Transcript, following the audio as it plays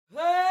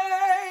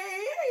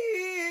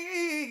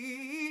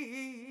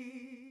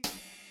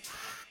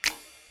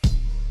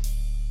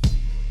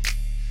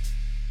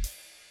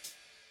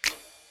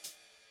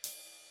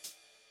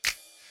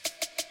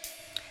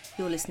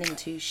You're listening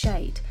to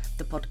Shade,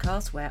 the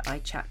podcast where I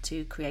chat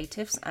to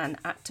creatives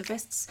and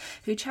activists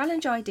who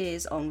challenge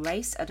ideas on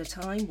race at a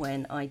time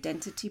when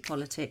identity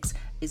politics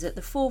is at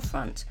the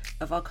forefront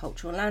of our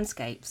cultural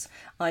landscapes.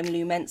 I'm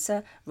Lou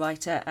Mensa,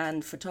 writer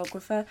and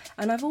photographer,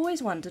 and I've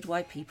always wondered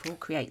why people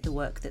create the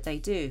work that they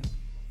do.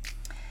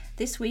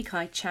 This week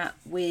I chat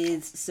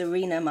with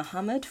Zarina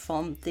Muhammad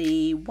from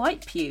the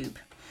White PUBE,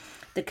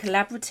 the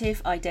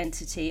collaborative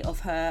identity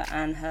of her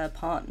and her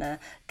partner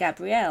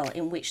Gabrielle,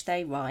 in which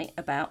they write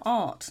about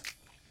art.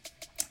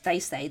 They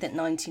say that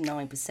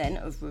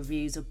 99% of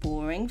reviews are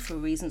boring for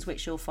reasons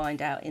which you'll find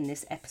out in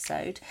this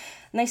episode.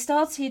 And they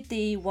started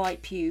the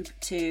White PUBE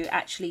to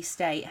actually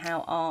state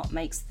how art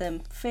makes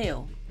them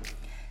feel.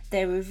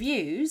 Their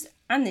reviews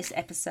and this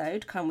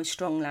episode come with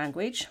strong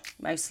language,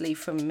 mostly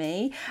from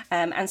me,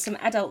 and some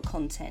adult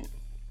content.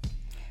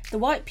 The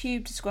White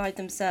PUBE describe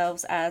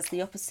themselves as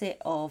the opposite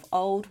of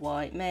old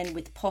white men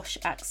with posh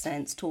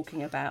accents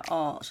talking about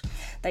art.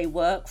 They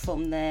work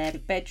from their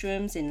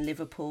bedrooms in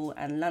Liverpool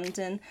and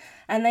London,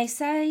 and they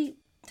say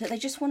that they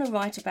just want to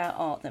write about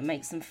art that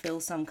makes them feel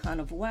some kind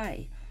of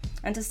way,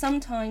 and to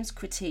sometimes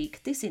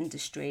critique this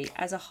industry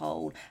as a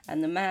whole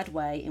and the mad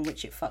way in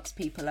which it fucks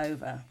people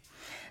over.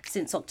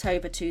 Since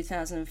October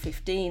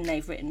 2015,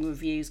 they've written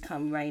reviews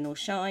come rain or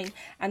shine,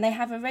 and they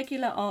have a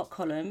regular art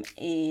column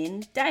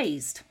in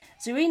Dazed.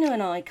 Zarina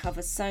and I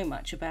cover so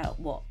much about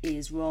what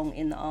is wrong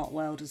in the art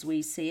world as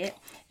we see it.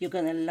 You're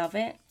going to love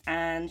it,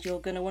 and you're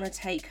going to want to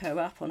take her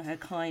up on her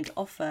kind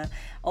offer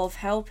of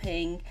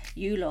helping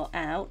you lot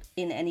out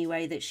in any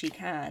way that she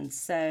can.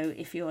 So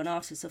if you're an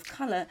artist of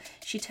colour,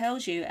 she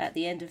tells you at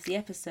the end of the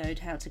episode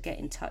how to get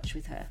in touch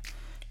with her.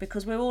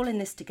 Because we're all in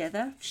this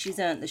together. She's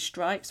earned the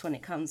stripes when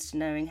it comes to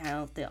knowing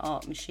how the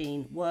art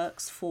machine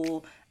works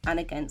for and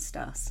against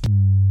us.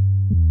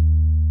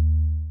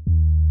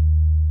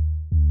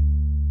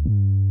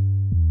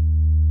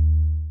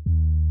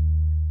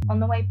 On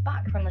the way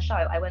back from the show,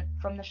 I went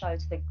from the show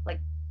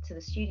to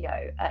the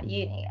studio at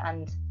uni,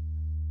 and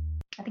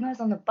I think I was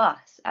on the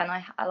bus, and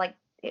I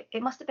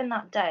it must have been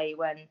that day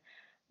when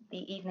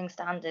the Evening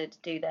Standard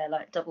do their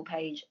double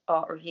page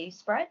art review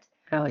spread.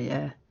 Oh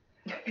yeah.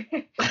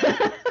 We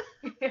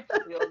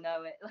all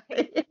know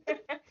it.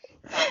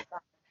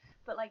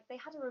 But they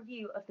had a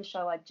review of the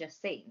show I'd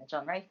just seen, the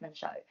John Rathman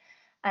show,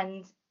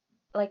 and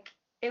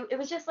it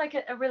was just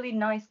a really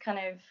nice kind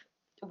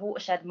of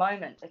watershed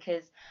moment,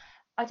 because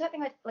I don't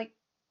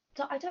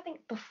think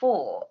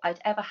before I'd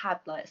ever had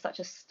such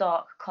a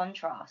stark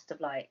contrast of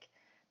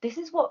this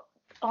is what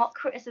art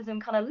criticism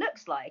kind of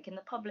looks like in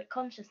the public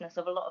consciousness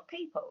of a lot of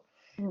people.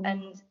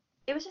 And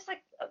it was just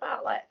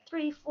about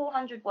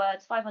 300-400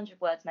 words, 500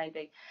 words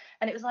maybe,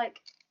 and it was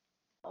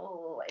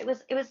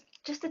it was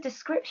just a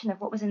description of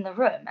what was in the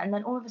room, and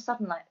then all of a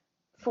sudden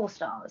 4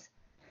 stars.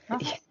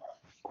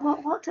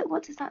 What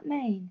does that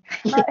mean?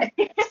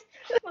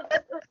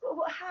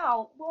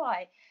 How?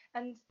 Why?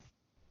 And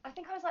I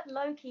think I was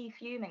low-key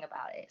fuming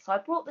about it. So I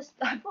brought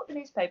the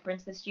newspaper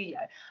into the studio.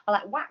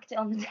 I whacked it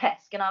on the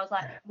desk, and I was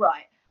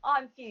right,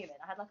 I'm fuming.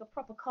 I had a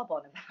proper cob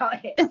on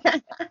about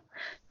it.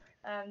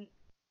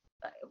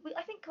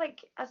 I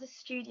think as a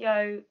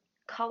studio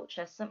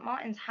culture, St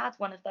Martin's had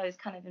one of those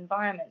kind of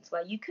environments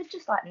where you could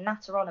just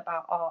natter on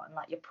about art and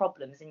your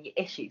problems and your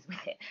issues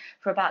with it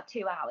for about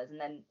 2 hours and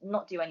then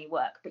not do any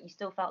work, but you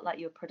still felt like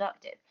you were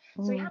productive.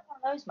 So we had one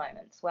of those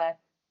moments where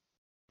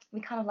we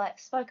kind of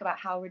spoke about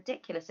how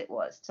ridiculous it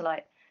was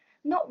to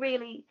not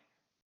really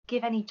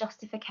give any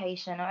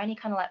justification or any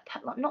kind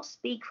of not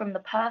speak from the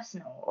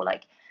personal or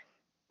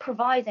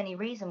provide any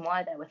reason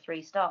why there were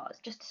 3 stars.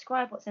 Just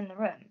describe what's in the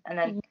room, and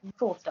then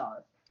 4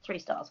 stars, 3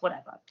 stars,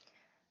 whatever.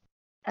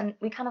 And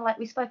we kind of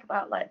we spoke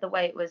about the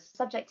way it was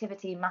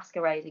subjectivity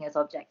masquerading as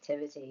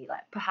objectivity.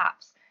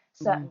 Perhaps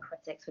certain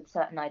critics with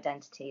certain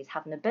identities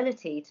have an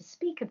ability to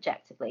speak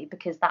objectively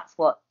because that's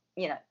what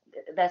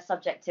their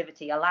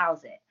subjectivity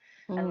allows it.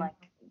 And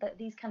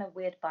these kind of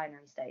weird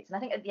binary states. And I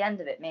think at the end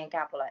of it, me and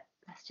Gab were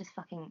let's just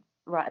fucking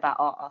write about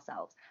art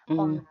ourselves.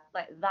 On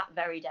that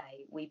very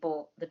day, we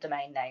bought the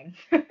domain name.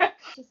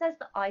 She says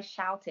that I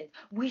shouted,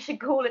 we should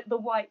call it the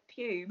White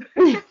PUBE.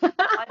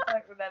 I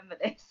don't remember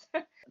this.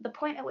 The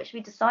point at which we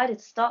decided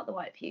to start the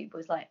White PUBE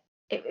was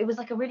it was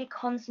a really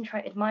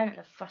concentrated moment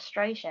of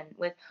frustration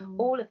with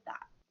all of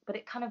that. But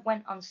it kind of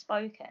went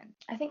unspoken.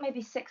 I think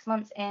maybe 6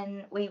 months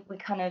in, we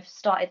kind of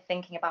started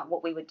thinking about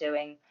what we were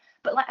doing.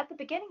 But at the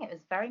beginning, it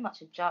was very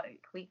much a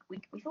joke. We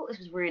thought this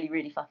was really,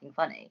 really fucking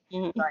funny.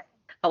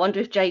 I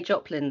wonder if Jay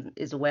Joplin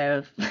is aware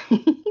of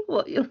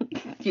what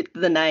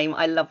the name.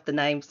 I love the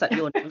name,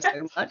 your name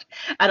so much.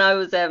 And I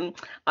was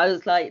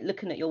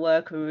looking at your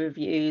work or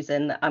reviews,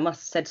 and I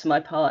must have said to my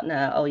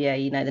partner, oh yeah,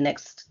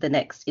 the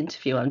next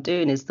interview I'm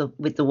doing is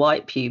with the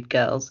White PUBE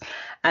girls.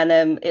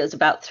 And it was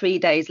about 3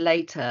 days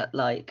later,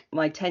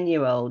 my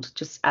 10-year-old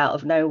just out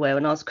of nowhere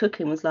when I was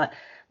cooking was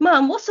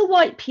Mum, what's a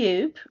White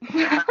PUBE?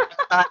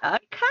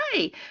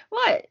 Okay,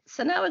 right.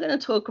 So now we're going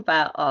to talk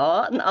about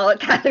art and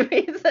art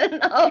galleries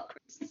and art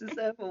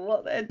criticism and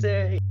what they're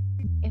doing.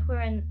 If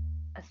we're in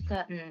a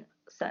certain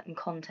certain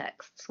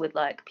contexts with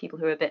like people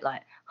who are a bit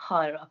like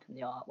higher up in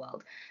the art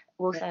world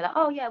will say like,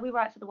 oh yeah, we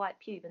write for the White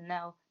Pube, and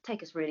they'll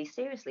take us really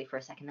seriously for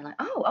a second. They're like,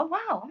 oh wow,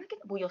 oh my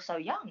goodness, well you're so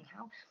young,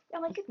 how,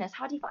 oh my goodness,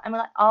 how do you find, and we're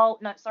like, oh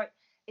no, sorry,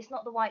 it's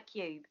not the White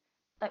Cube,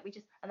 like we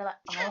just, and they're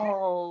like,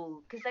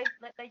 oh, because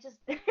they just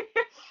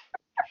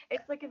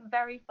it's like a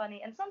very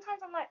funny, and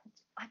sometimes I'm like,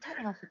 I don't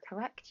think I should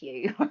correct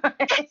you.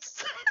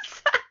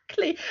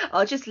 Exactly.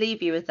 I'll just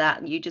leave you with that,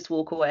 and you just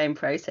walk away and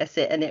process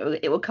it, and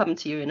it will come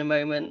to you in a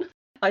moment.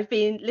 I've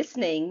been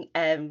listening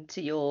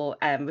to your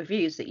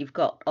reviews that you've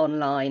got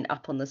online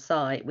up on the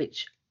site,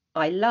 which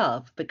I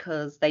love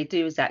because they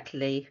do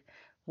exactly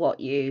what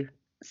you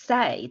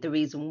say. The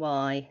reason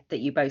why that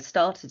you both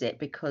started it,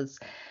 because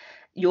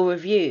your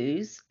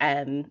reviews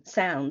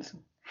sound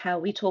how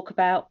we talk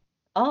about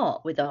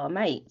art with our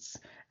mates,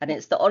 and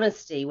it's the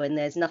honesty when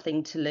there's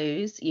nothing to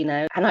lose, you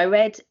know. And I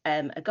read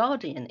a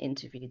Guardian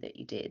interview that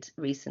you did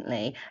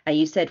recently, and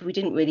you said we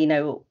didn't really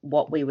know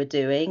what we were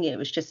doing, it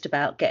was just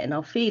about getting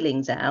our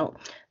feelings out,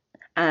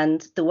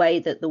 and the way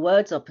that the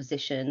words are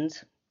positioned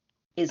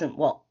isn't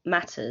what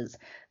matters.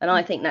 And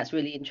I think that's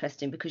really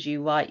interesting because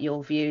you write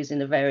your views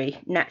in a very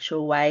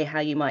natural way,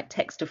 how you might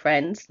text a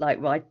friend, like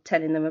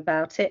telling them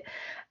about it.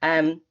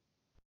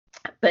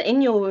 But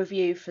in your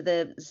review for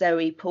the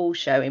Zoe Paul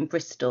show in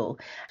Bristol,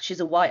 she's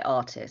a white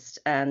artist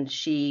and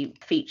she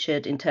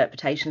featured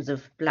interpretations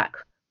of black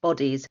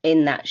bodies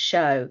in that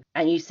show.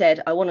 And you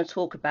said, I want to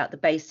talk about the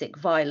basic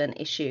violent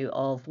issue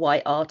of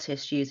white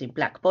artists using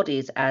black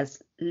bodies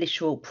as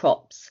literal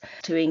props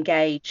to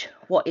engage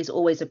what is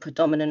always a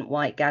predominant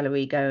white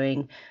gallery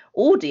going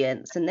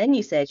audience. And then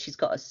you said she's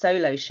got a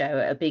solo show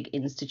at a big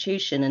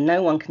institution and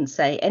no one can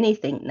say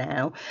anything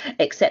now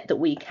except that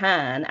we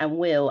can and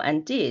will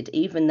and did,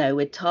 even though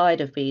we're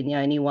tired of being the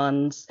only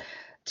ones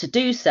to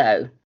do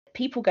so.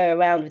 People go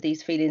around with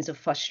these feelings of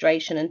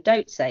frustration and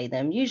don't say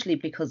them, usually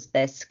because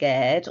they're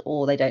scared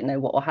or they don't know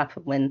what will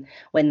happen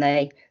when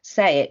they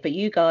say it. But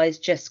you guys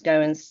just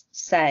go and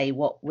say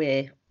what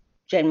we're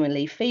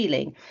generally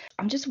feeling.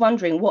 I'm just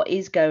wondering what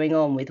is going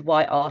on with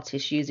white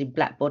artists using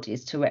black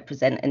bodies to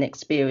represent an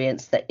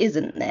experience that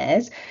isn't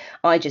theirs.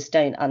 I just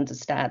don't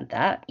understand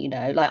that, you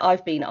know. Like,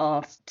 I've been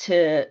asked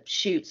to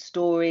shoot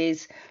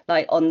stories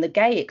like on the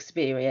gay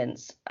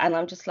experience, and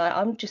I'm just like,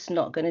 I'm just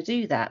not going to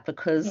do that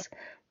because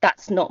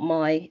that's not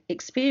my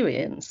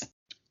experience.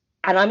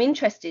 And I'm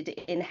interested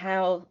in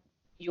how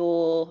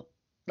your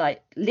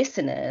like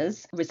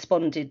listeners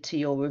responded to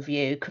your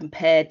review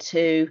compared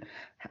to,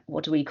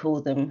 what do we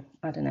call them?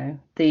 I don't know,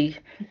 the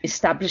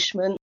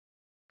establishment.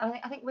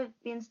 I think with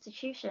the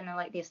institution or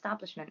like the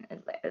establishment,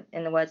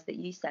 in the words that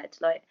you said,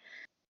 like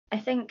I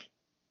think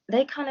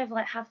they kind of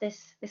like have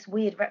this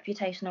weird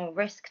reputational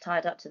risk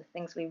tied up to the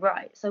things we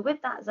write. So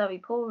with that Zoe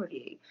Paul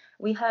review,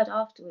 we heard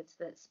afterwards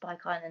that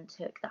Spike Island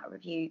took that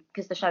review,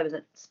 because the show was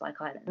at Spike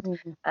Island,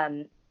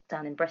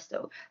 down in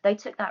Bristol. They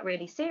took that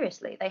really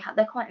seriously.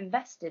 They're quite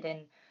invested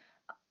in,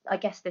 I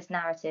guess, this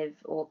narrative,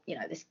 or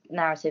this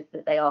narrative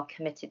that they are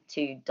committed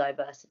to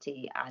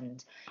diversity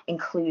and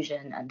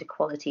inclusion and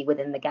equality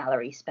within the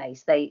gallery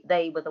space.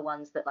 They were the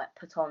ones that like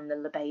put on the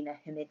Labaina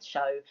Hamid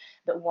show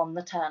that won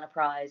the Turner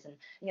Prize, and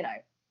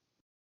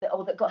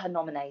that got her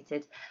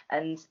nominated.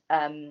 And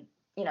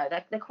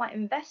they're quite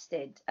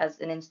invested as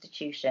an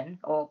institution,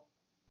 or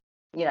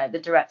the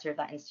director of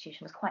that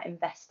institution was quite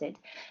invested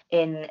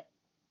in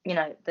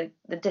the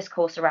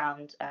discourse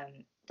around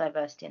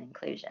diversity and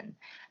inclusion.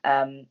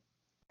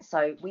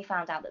 So we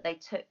found out that they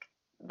took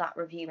that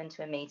review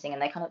into a meeting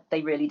and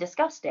they really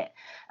discussed it.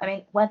 I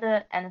mean,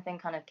 whether anything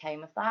kind of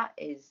came of that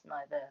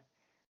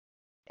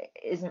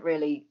isn't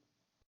really,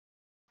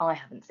 I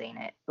haven't seen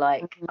it.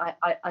 Like,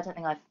 I don't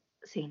think I've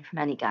seen from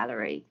any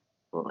gallery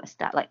or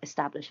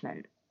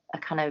establishment a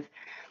kind of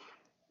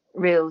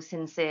real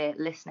sincere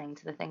listening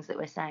to the things that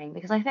we're saying,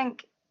 because I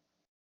think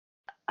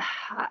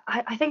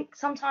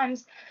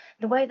sometimes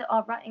the way that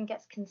our writing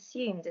gets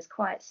consumed is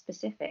quite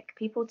specific.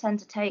 People tend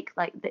to take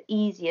like the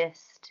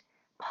easiest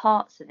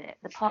parts of it,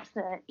 the parts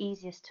that are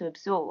easiest to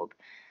absorb,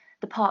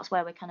 the parts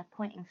where we're kind of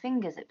pointing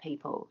fingers at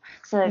people.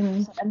 So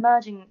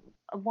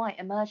white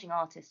emerging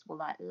artists will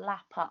like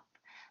lap up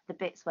the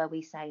bits where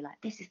we say like,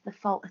 this is the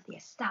fault of the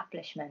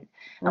establishment,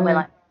 and we're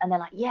like, and they're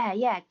like,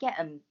 yeah, get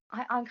them.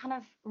 I'm kind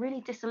of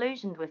really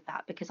disillusioned with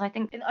that, because I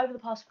think over the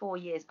past 4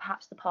 years,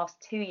 perhaps the past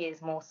 2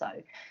 years more so,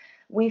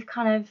 we've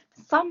kind of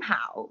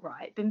somehow,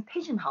 been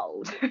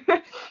pigeonholed.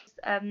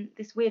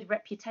 This weird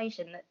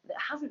reputation that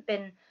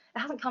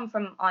hasn't come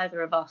from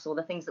either of us or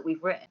the things that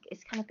we've written.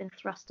 It's kind of been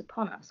thrust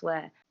upon us,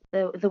 where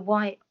the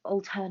white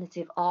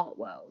alternative art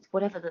world,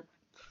 whatever the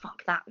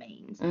fuck that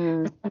means,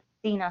 has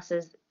seen us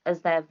as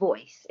their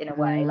voice in a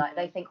way. Like,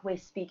 they think we're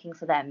speaking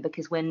for them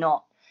because we're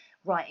not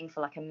writing for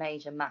like a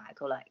major mag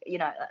or like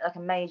a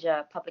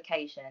major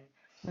publication,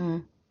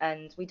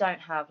 and we don't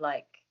have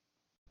like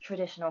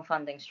traditional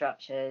funding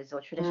structures or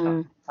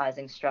traditional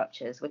advertising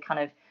structures. We're kind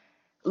of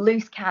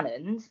loose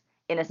cannons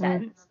in a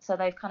sense. So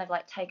they've kind of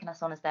like taken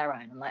us on as their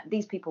own, and like,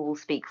 these people will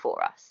speak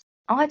for us.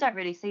 I don't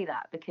really see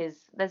that, because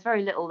there's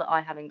very little that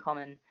I have in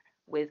common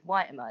with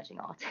white emerging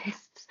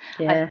artists.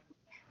 Yeah.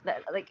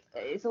 Like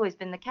it's always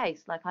been the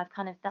case. Like I've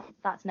kind of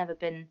that's never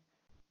been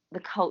the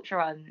culture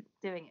I'm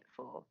doing it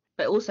for.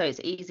 But also it's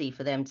easy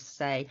for them to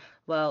say,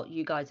 well,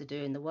 you guys are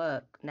doing the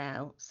work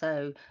now,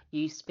 so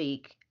you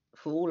speak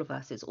for all of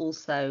us. It's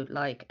also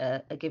like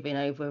a giving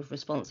over of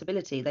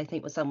responsibility. They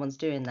think, well, someone's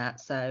doing that,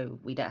 so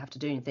we don't have to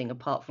do anything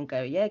apart from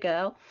go, yeah,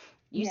 girl,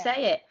 you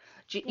say it.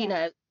 You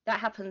know, that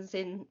happens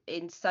in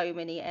so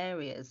many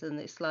areas, and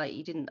it's like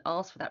you didn't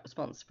ask for that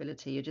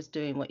responsibility. You're just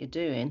doing what you're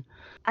doing.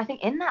 I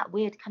think in that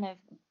weird kind of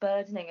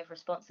burdening of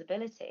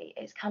responsibility,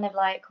 it's kind of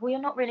like, well, you're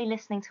not really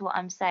listening to what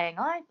I'm saying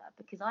either,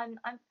 because I'm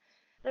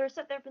there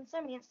have been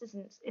so many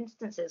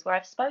instances where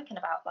I've spoken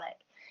about like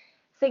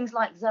things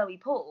like Zoe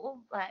Paul,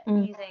 like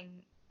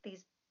using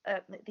these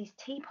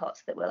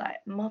teapots that were like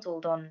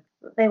modelled on,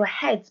 they were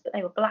heads but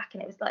they were black,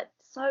 and it was like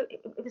so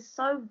it was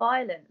so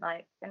violent,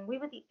 like, and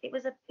it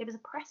was a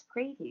press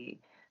preview,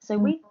 so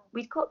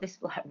we'd got this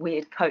like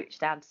weird coach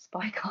down to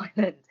Spike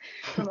Island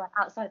from like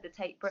outside the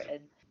Tate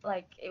Britain.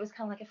 Like it was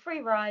kind of like a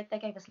free ride. They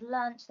gave us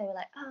lunch. They were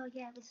like, oh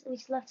yeah, we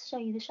just love to show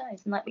you the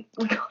shows. And like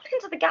we got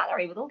into the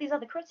gallery with all these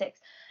other critics,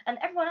 and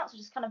everyone else was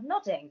just kind of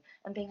nodding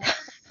and being like,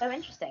 so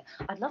interesting.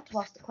 I'd love to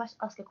ask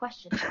a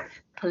question.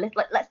 Like,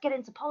 let's get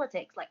into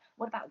politics. Like,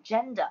 what about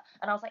gender?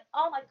 And I was like,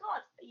 oh my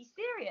god, are you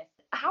serious?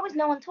 How is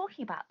no one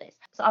talking about this?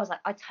 So I was like,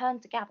 I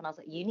turned to Gab and I was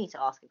like, you need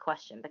to ask a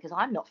question, because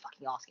I'm not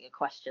fucking asking a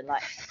question.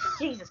 Like,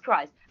 Jesus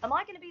Christ, am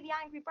I going to be the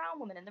angry brown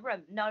woman in the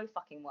room? No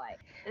fucking way.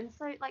 And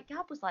so like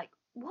Gab was like,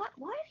 what?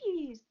 Why have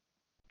you used?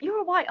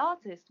 You're a white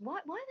artist. Why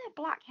are there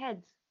black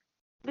heads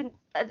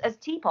as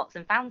teapots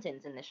and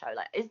fountains in the show?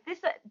 Like,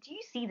 do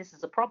you see this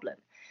as a problem?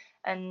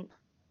 And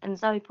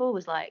Zoe Paul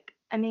was like,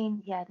 I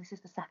mean, yeah, this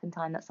is the second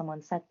time that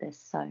someone said this,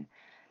 so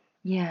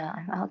yeah,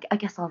 I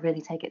guess I'll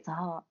really take it to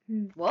heart.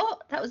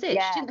 What? That was it?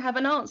 Yeah. She didn't have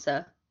an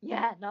answer?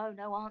 Yeah, no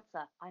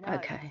answer. I know.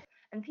 Okay.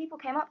 And people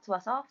came up to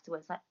us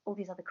afterwards, like all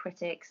these other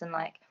critics and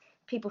like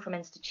people from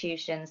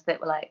institutions that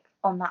were like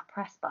on that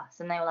press bus,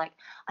 and they were like,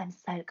 I'm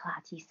so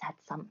glad you said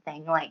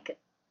something. Like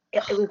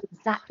it was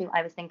exactly what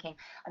I was thinking.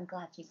 I'm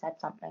glad you said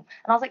something.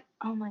 And I was like,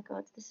 oh my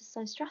god, this is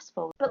so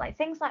stressful. But like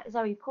things like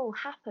Zoe Paul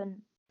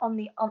happen on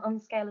the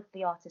scale of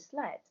the artist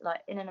led,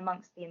 like in and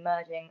amongst the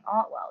emerging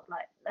art world.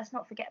 Like let's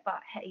not forget about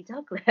Hetty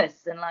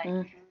Douglas and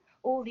like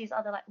all these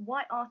other like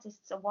white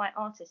artists are white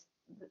artists,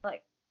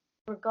 like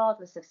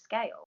regardless of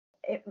scale.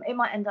 It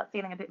might end up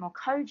feeling a bit more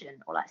cogent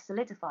or like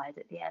solidified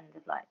at the end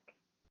of like,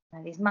 you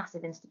know, these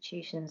massive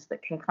institutions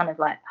that can kind of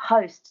like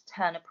host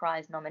Turner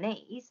Prize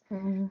nominees.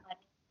 Like,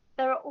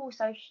 there are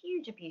also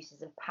huge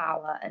abuses of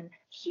power and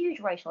huge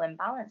racial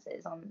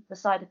imbalances on the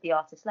side of the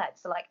artist led.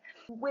 So like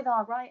with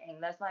our writing,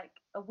 there's like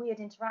a weird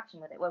interaction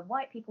with it where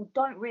white people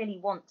don't really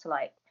want to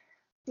like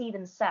see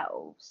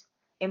themselves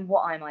in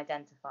what I'm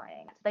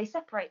identifying. They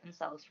separate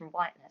themselves from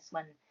whiteness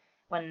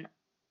when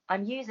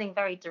I'm using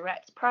very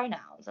direct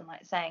pronouns and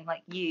like saying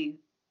like, you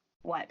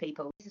white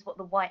people, this is what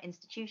the white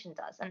institution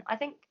does. And I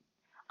think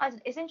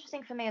it's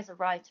interesting for me as a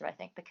writer, I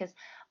think, because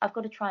I've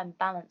got to try and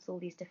balance all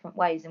these different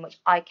ways in which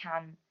I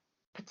can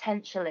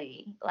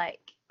potentially like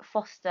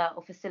foster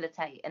or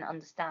facilitate an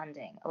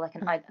understanding or like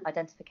an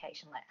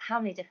identification. Like, how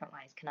many different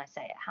ways can I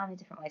say it? How many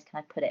different ways can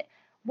I put it?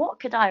 What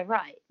could I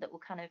write that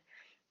will kind of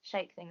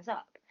shake things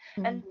up?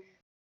 And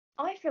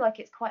I feel like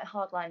it's quite a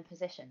hardline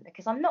position,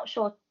 because I'm not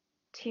sure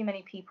too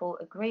many people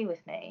agree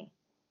with me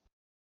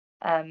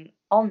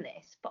on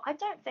this, but I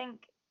don't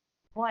think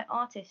white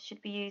artists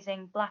should be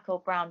using black or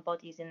brown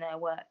bodies in their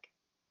work,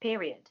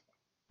 period.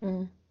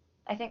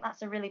 I think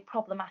that's a really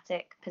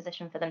problematic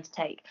position for them to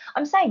take.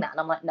 I'm saying that and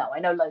I'm like, no, I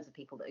know loads of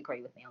people that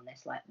agree with me on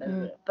this, like,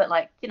 but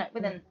like, you know,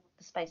 within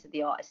the space of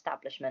the art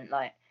establishment,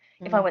 like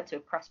if I went to a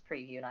press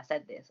preview and I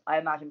said this, I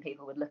imagine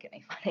people would look at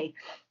me funny.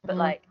 But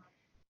like,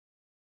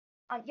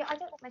 I don't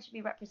think they should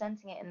be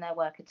representing it in their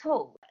work at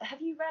all.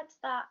 Have you read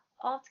that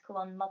article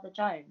on Mother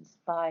Jones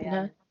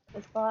by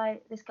it's by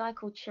this guy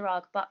called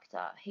Chirag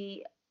Bukta?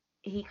 He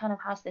kind of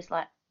has this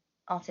like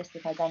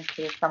artistic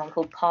identity as someone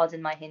called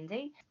Pardon My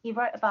Hindi. He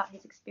wrote about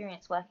his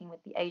experience working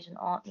with the Asian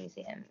Art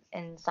Museum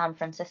in San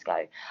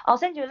Francisco. I'll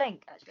send you a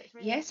link, actually.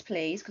 Really yes,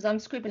 please, because I'm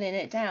scribbling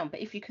it down, but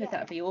if you could,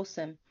 that would be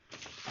awesome.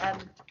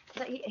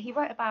 So he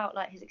wrote about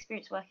like his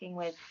experience working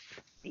with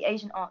the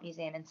Asian Art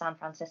Museum in San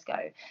Francisco,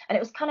 and it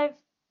was kind of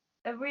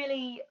a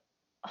really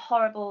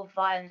horrible,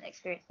 violent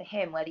experience for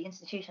him, where the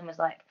institution was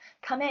like,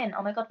 come in,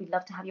 oh my god, we'd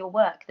love to have your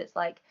work that's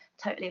like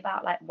totally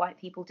about like white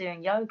people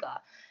doing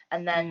yoga,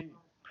 and then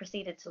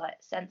proceeded to like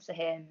censor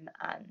him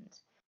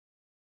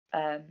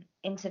and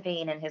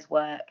intervene in his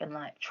work and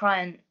like try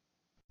and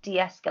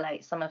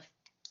de-escalate some of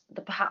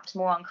the perhaps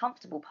more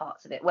uncomfortable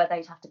parts of it, where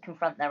they'd have to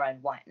confront their own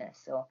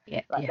whiteness or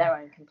their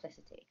own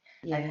complicity.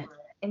 And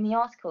in the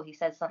article he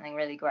says something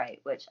really great,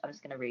 which I'm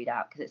just going to read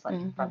out because it's like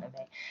in front of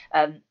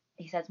me.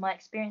 He says, my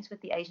experience with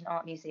the Asian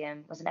Art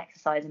Museum was an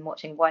exercise in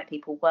watching white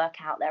people work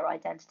out their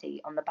identity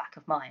on the back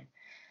of mine.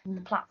 The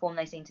platform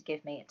they seemed to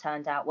give me, it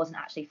turned out, wasn't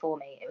actually for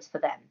me, it was for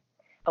them.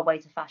 A way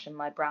to fashion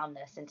my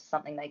brownness into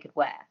something they could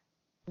wear.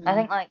 I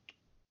think like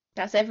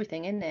That's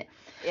everything, isn't it?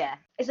 Yeah,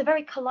 it's a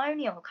very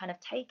colonial kind of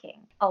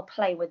taking. I'll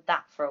play with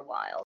that for a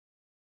while.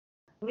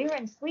 We were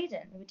in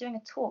Sweden. We were doing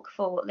a talk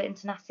for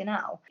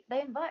L'Internationale.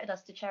 They invited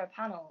us to chair a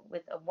panel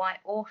with a white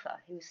author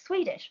who was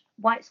Swedish,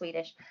 white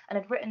Swedish, and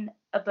had written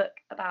a book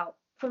about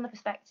from the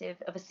perspective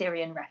of a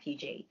Syrian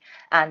refugee.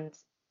 And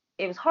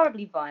it was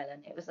horribly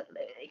violent.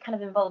 It kind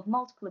of involved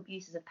multiple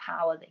abuses of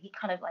power that he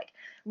kind of like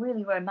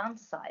really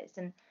romanticized.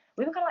 And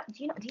we were kind of like,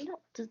 do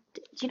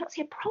you not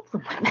see a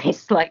problem with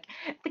this? Like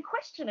the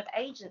question of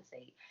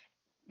agency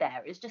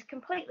there is just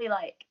completely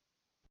like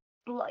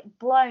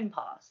blown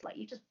past. Like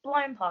you've just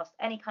blown past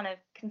any kind of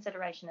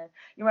consideration of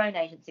your own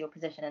agency or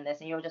position in this,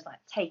 and you're just like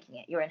taking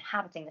it. You're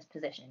inhabiting this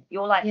position.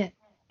 You're like, Yeah.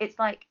 it's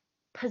like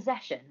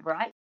possession,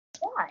 right?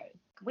 Why?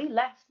 We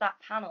left that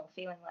panel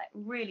feeling like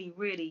really,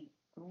 really,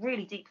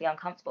 really deeply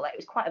uncomfortable. Like it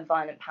was quite a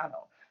violent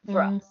panel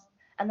for us.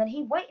 And then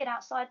he waited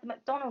outside the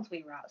McDonald's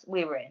we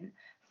were in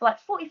for like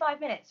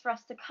 45 minutes for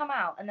us to come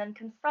out, and then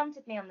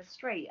confronted me on the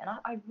street. And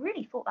I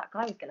really thought that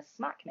guy was going to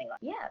smack me. Like,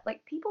 yeah,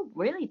 like people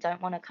really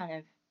don't want to kind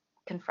of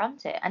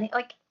confront it. And it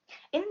like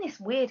in this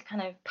weird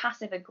kind of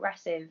passive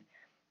aggressive,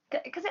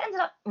 because it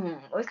ended up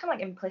it was kind of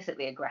like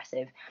implicitly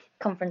aggressive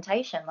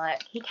confrontation.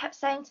 Like he kept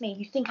saying to me,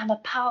 you think I'm a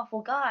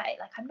powerful guy?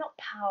 Like I'm not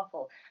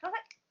powerful. And I was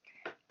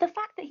like, the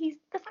fact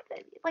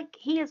that like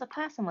he as a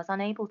person was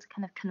unable to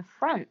kind of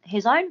confront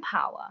his own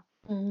power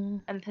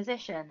and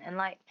position, and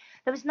like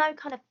there was no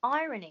kind of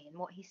irony in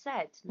what he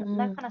said,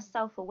 no kind of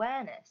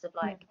self-awareness of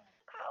like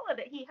power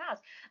that he has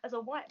as a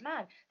white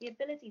man, the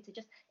ability to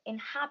just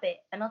inhabit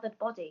another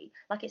body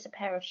like it's a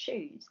pair of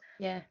shoes.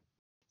 Yeah.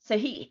 So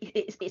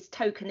it's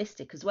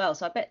tokenistic as well.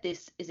 So I bet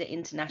this is it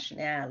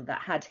International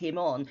that had him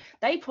on.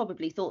 They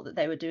probably thought that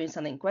they were doing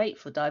something great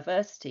for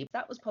diversity.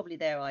 That was probably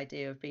their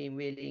idea of being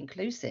really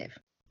inclusive.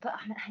 But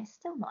I mean, it's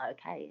still not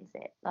okay, is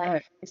it? No,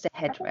 Like it's a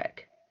head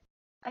wreck.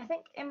 I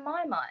think in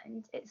my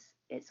mind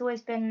it's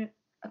always been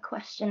a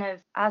question of,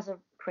 as a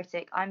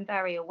critic, I'm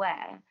very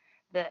aware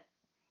that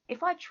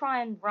if I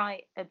try and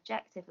write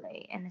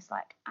objectively in this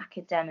like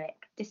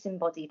academic,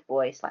 disembodied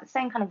voice, like the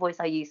same kind of voice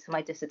I used for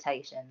my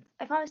dissertation,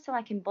 if I was to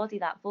like embody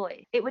that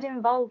voice, it would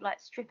involve like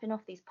stripping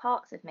off these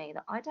parts of me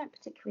that I don't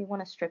particularly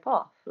want to strip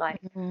off.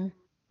 Like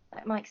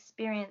my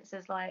experience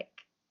as like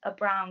a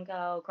brown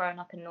girl growing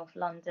up in North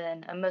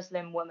London, a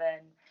Muslim woman,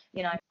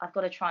 you know, I've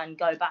got to try and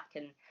go back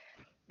and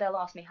they'll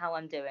ask me how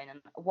I'm doing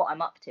and what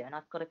I'm up to, and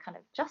I've got to kind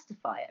of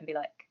justify it and be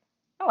like,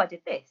 oh, I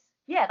did this.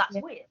 Yeah, that's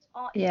Yeah. weird.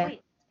 Art is Yeah. weird.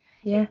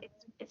 Yeah.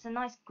 It's a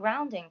nice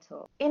grounding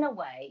tool in a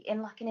way,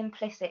 in like an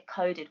implicit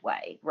coded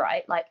way,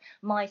 right? Like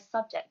my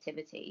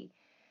subjectivity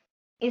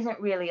isn't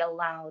really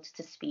allowed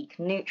to speak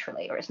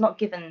neutrally, or it's not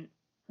given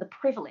the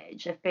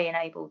privilege of being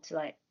able to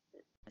like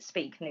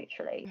speak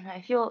neutrally. You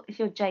know, if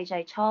you're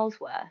JJ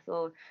Charlesworth,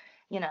 or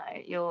you know,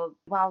 you're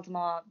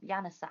Waldemar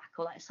Janicek,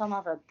 or like some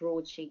other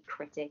broadsheet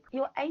critic,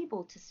 you're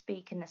able to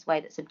speak in this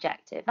way that's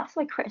objective. That's the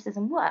way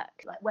criticism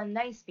works. Like when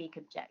they speak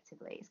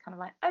objectively, it's kind of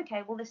like,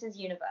 okay, well, this is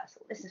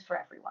universal. This is for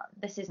everyone.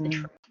 This is the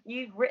truth.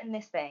 You've written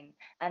this thing,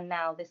 and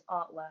now this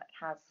artwork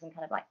has some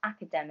kind of like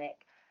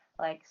academic,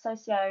 like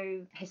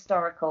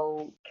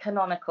socio-historical,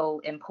 canonical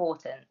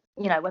importance.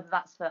 You know, whether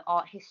that's for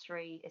art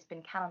history, it's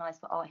been canonized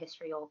for art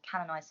history or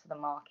canonized for the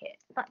market.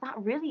 That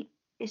really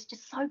is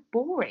just so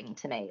boring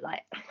to me.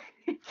 Like,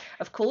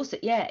 Of course,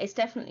 yeah, it's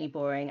definitely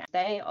boring.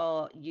 They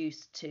are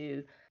used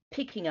to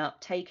picking up,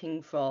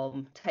 taking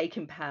from,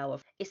 taking power.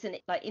 It's an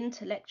like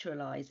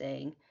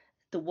intellectualizing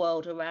the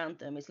world around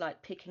them. It's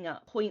like picking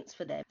up points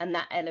for them, and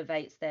that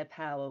elevates their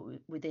power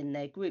within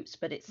their groups,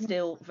 but it's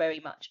still very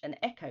much an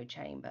echo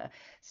chamber.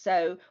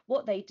 So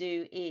what they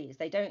do is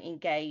they don't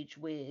engage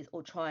with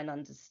or try and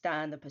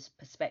understand the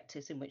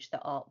perspectives in which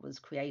the art was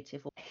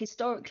creative.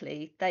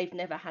 Historically, they've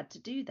never had to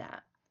do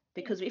that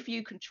because if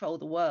you control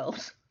the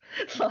world,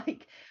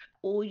 like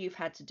all you've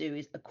had to do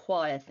is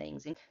acquire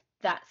things, and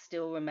that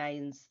still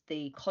remains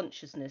the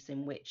consciousness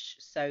in which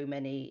so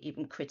many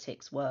even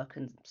critics work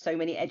and so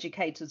many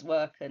educators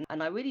work, and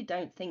I really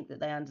don't think that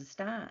they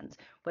understand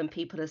when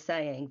people are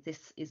saying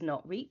this is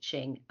not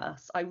reaching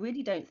us. I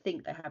really don't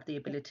think they have the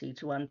ability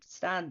to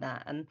understand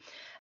that. And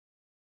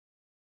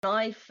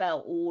I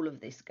felt all of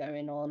this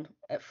going on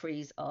at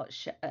Free's art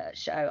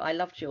show. I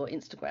loved your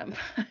Instagram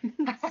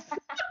posts.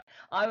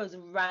 I was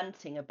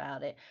ranting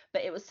about it,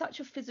 but it was such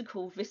a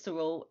physical,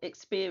 visceral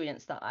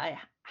experience that I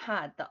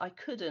had that I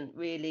couldn't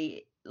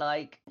really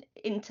like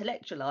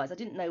intellectualize. I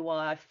didn't know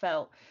why I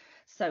felt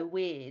so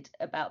weird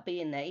about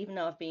being there, even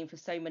though I've been for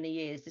so many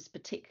years. This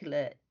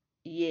particular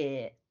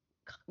year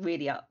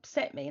really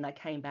upset me, and I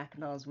came back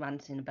and I was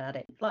ranting about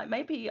it. Like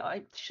maybe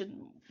I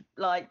shouldn't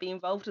like be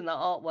involved in the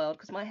art world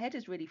because my head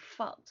is really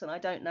fucked, and I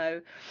don't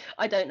know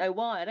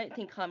why. I don't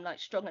think I'm like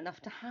strong enough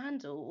to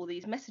handle all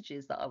these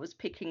messages that I was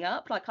picking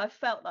up. Like I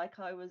felt like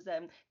I was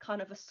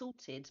kind of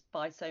assaulted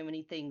by so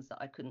many things that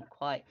I couldn't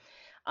quite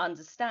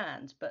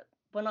understand. But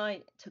when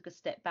I took a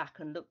step back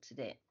and looked at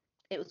it,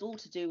 it was all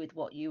to do with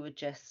what you were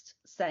just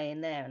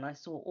saying there, and I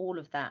saw all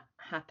of that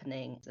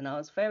happening, and I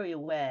was very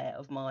aware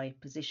of my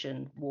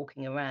position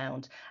walking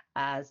around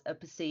as a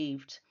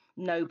perceived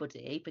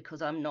nobody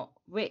because I'm not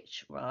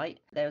rich, right?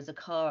 There was a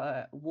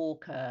Cara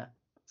Walker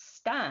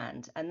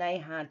stand and they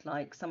had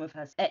like some of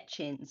her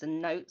etchings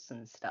and notes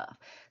and stuff.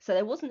 So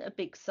there wasn't a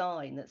big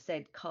sign that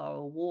said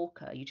Cara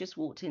Walker. You just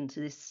walked into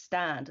this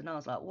stand and I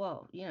was like,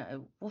 whoa,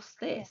 what's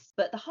this?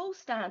 But the whole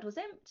stand was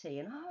empty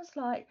and I was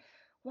like,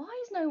 why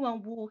is no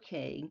one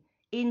walking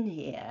in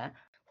here?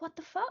 What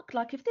the fuck?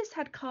 Like if this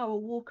had Cara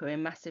Walker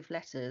in massive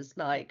letters,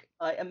 like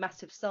a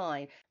massive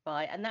sign,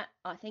 right? And that,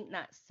 I think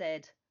that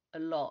said a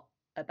lot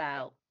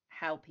about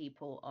how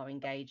people are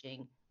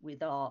engaging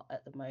with art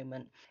at the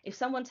moment. If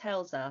someone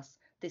tells us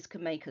this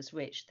can make us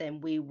rich, then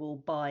we will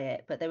buy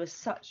it. But there was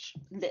such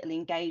little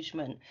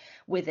engagement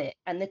with it,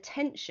 and the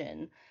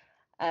tension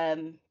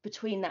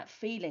between that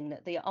feeling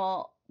that the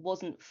art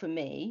wasn't for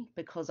me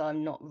because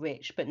I'm not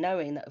rich, but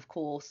knowing that, of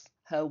course,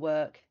 her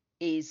work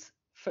is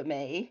for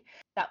me,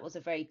 that was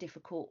a very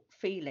difficult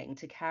feeling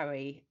to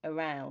carry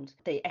around.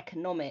 The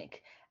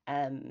economic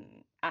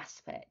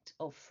aspect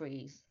of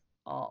Frieze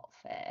art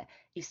fair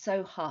is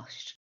so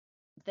hushed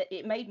that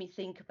it made me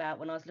think about,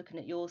 when I was looking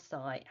at your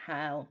site,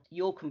 how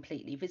you're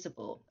completely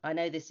visible. I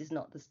know this is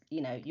not the,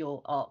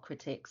 your art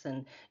critics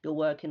and you're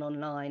working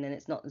online, and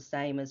it's not the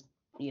same as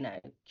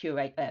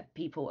curate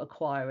people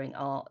acquiring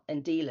art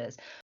and dealers.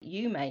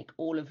 You make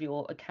all of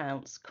your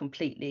accounts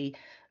completely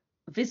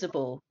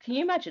visible. Can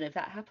you imagine if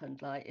that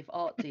happened, like if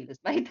art dealers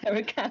made their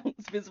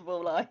accounts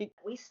visible? Like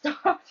we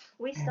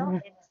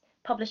started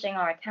publishing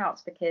our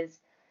accounts because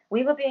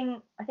we were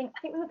being, I think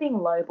we were being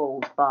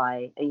lowballed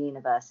by a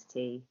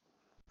university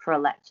for a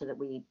lecture that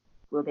we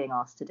were being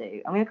asked to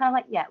do, and we were kind of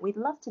like, yeah, we'd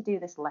love to do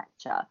this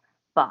lecture,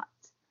 but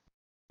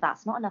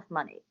that's not enough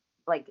money.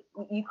 Like,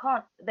 you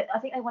can't. I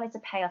think they wanted to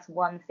pay us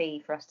one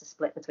fee for us to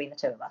split between the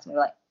two of us, and we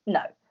were like,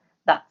 no,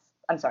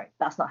 I'm sorry,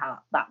 that's not how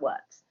that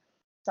works.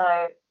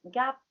 So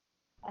Gab,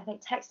 I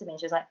think, texted me and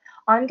she was like,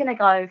 I'm going to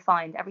go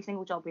find every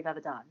single job we've ever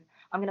done.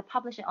 I'm going to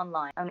publish it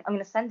online. I'm going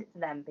to send it to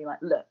them and be like,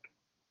 look,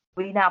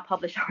 we now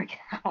publish our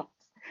accounts.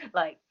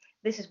 Like,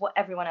 this is what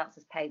everyone else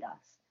has paid us.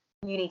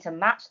 You need to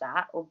match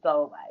that or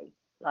go away.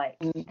 Like,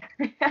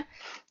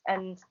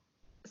 and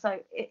so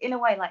in a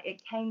way, like,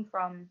 it came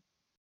from,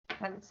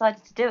 I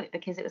decided to do it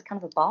because it was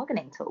kind of a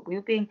bargaining tool. We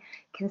were being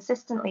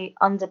consistently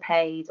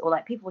underpaid, or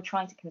like people were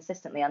trying to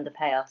consistently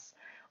underpay us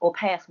or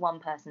pay us one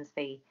person's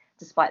fee,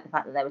 despite the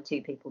fact that there were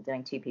two people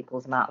doing two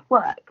people's amount of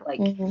work. Like,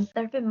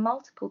 there have been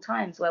multiple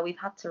times where we've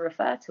had to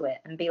refer to it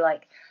and be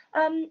like,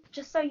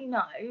 just so you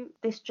know,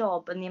 this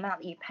job and the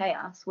amount that you pay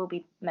us will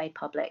be made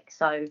public.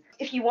 So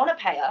if you want to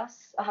pay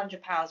us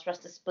 £100 for us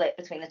to split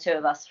between the two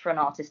of us for an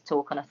artist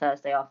talk on a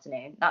Thursday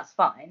afternoon, that's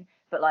fine.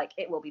 But like,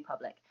 it will be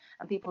public.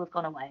 And people have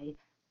gone away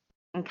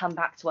and come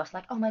back to us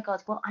like, oh my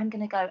god, well, I'm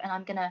gonna go and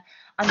I'm gonna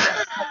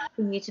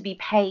for you to be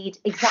paid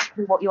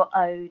exactly what you're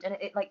owed. And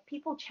it like,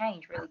 people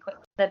change really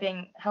quickly. They're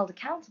being held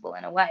accountable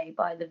in a way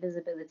by the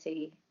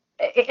visibility.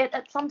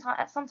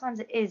 Sometimes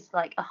it is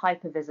like a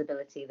hyper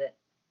visibility that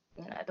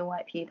the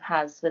white PUBE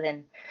has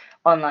within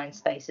online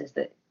spaces,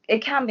 that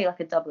it can be like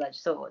a double-edged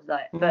sword,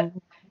 like, but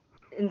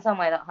in some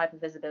way that hyper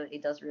visibility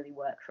does really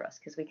work for us,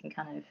 because we can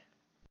kind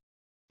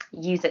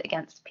of use it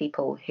against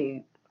people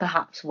who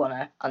perhaps want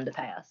to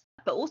underpay us.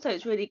 But also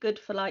it's really good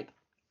for like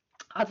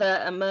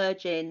other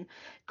emerging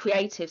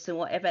creatives in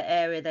whatever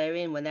area they're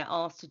in, when they're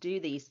asked to do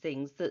these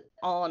things, that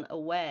aren't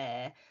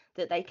aware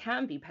that they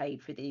can be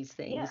paid for these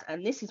things,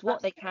 and this is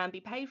what they can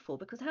be paid for.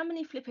 Because how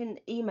many flipping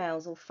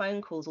emails or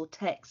phone calls or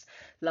texts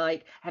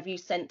like have you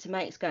sent to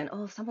mates going,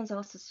 oh, someone's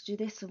asked us to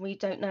do this and we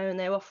don't know, and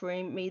they're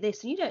offering me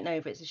this, and you don't know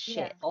if it's a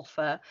shit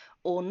offer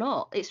or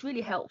not. It's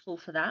really helpful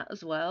for that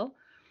as well.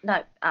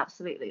 No,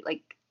 absolutely.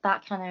 Like,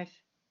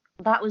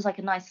 that was like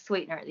a nice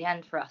sweetener at the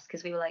end for us,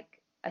 because we were like,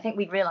 I think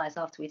we'd realized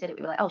after we did it,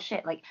 we were like, oh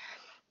shit, like,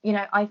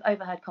 I've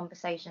overheard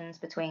conversations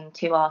between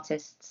two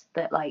artists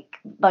that like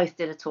both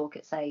did a talk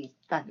at, say,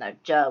 I don't know,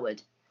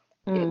 Jerwood.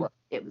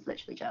 It was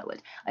literally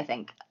Jerwood, I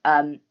think.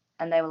 And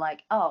they were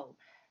like, oh,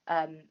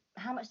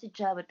 how much did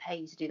Jerwood pay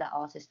you to do that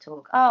artist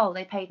talk? Oh,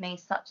 they paid me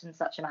such and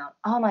such amount.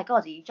 Oh my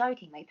god, are you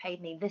joking? They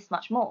paid me this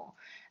much more.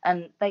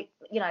 And they,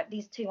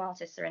 these two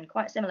artists are in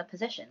quite a similar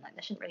position. Like,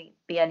 there shouldn't really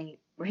be any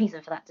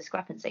reason for that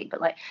discrepancy. But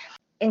like,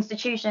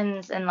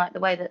 institutions and like the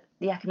way that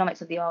the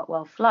economics of the art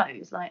world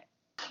flows, like,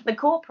 the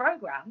core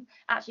program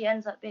actually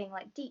ends up being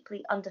like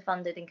deeply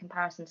underfunded in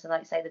comparison to,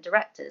 like, say, the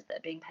directors that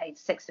are being paid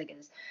six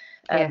figures,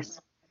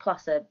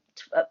 plus a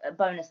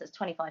bonus that's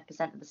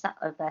 25%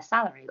 of their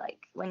salary. Like,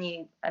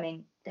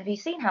 have you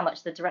seen how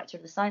much the director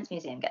of the Science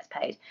Museum gets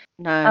paid?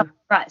 No.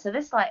 Right. So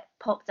this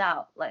popped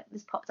up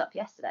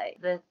yesterday.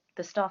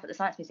 The staff at the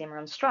Science Museum are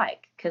on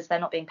strike because they're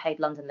not being paid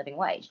London living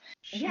wage.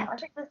 Shit. Yeah, I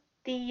think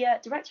the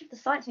director of the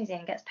Science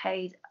Museum gets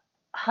paid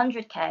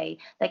 100k,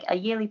 like a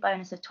yearly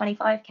bonus of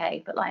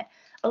 25k, but like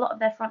a lot of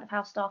their front of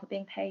house staff are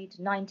being paid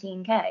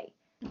 19k.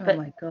 But oh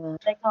my god,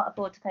 they can't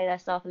afford to pay their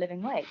staff a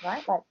living wage,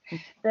 right?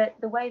 Like,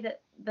 the way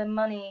that the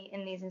money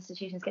in these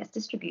institutions gets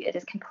distributed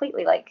is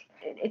completely like,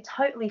 it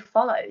totally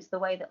follows the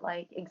way that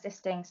like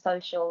existing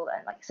social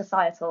and like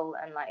societal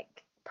and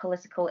like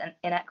political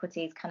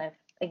inequities kind of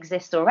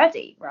exist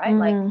already,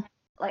 right?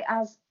 Like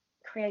as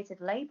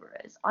creative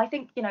laborers, I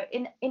think, you know,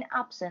 in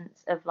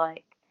absence of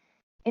like,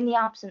 in the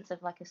absence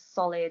of like a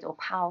solid or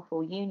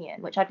powerful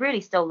union, which I'd really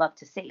still love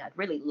to see, I'd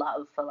really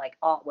love for like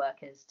art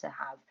workers to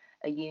have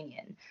a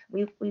union.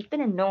 We've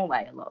been in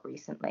Norway a lot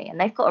recently, and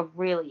they've got a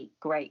really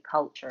great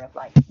culture of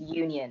like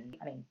union.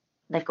 I mean,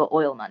 they've got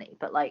oil money,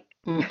 but like,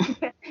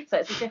 so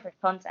it's a different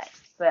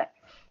context. But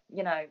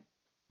you know,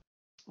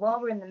 while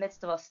we're in the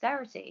midst of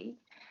austerity,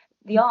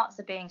 the arts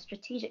are being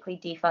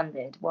strategically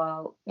defunded,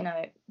 while you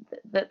know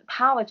the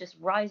power just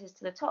rises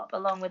to the top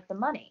along with the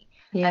money.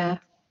 Yeah. And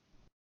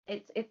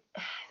it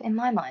in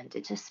my mind,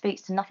 it just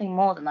speaks to nothing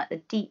more than like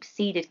the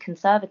deep-seated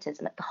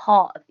conservatism at the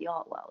heart of the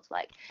art world.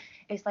 Like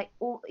it's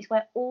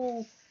where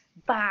all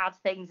bad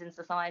things in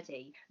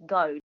society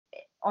go.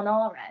 On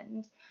our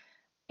end,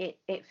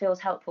 it feels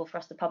helpful for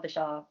us to publish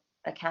our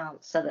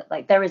accounts so that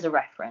like there is a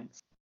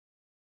reference.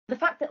 The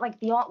fact that like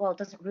the art world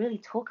doesn't really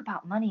talk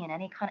about money in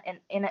any kind of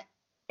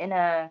in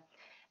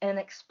an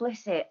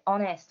explicit,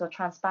 honest, or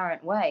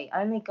transparent way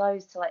only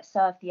goes to like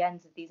serve the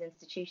ends of these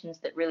institutions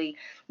that really,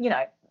 you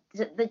know,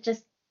 that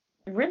just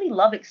really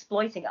love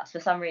exploiting us for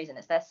some reason.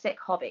 It's their sick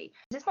hobby.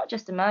 It's not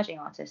just emerging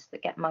artists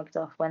that get mugged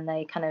off when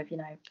they kind of, you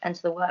know,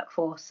 enter the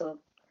workforce or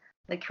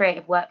the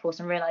creative workforce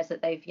and realize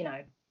that they've, you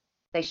know,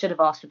 they should have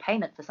asked for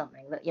payment for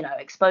something, that, you know,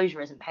 exposure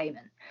isn't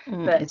payment.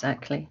 But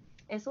Exactly.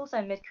 it's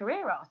also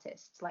mid-career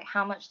artists. Like,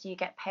 how much do you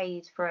get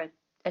paid for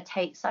a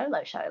Tate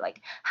solo show?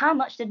 Like, how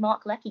much did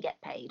Mark Lecky get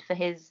paid for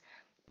his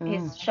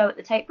show at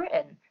the Tate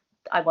Britain?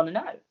 I want to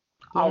know.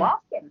 I'll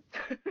ask him.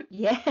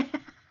 Yeah.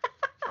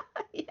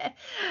 Yeah.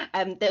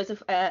 There was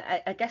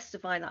a guest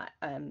of mine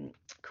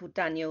called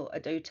Daniel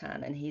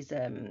Adotan, and he's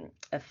a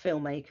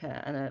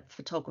filmmaker and a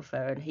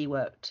photographer, and he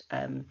worked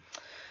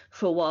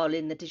for a while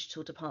in the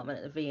digital department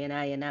at the V&A,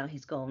 and now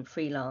he's gone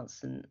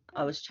freelance. And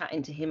I was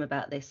chatting to him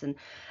about this,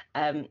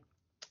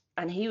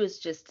 and he was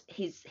just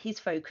his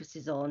focus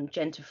is on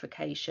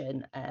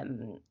gentrification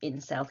in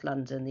South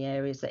London, the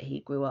areas that he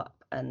grew up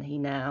and he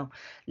now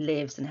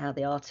lives, and how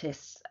the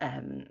artists,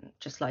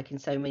 just like in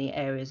so many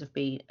areas,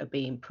 are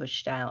being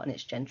pushed out, and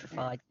it's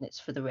gentrified and it's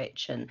for the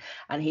rich.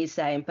 And he's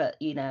saying, but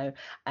you know,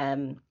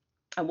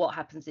 and what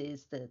happens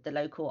is the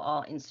local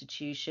art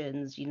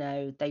institutions, you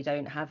know, they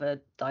don't have a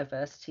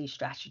diversity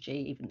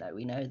strategy, even though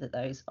we know that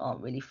those aren't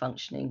really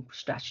functioning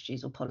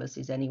strategies or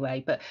policies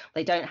anyway, but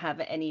they don't have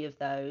any of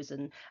those.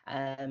 And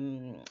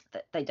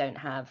they don't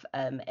have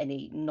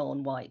any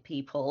non-white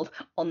people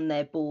on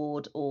their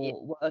board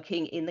or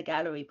working in the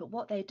gallery. But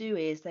what they do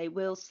is they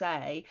will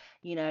say,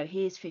 you know,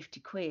 here's 50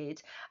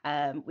 quid.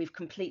 We've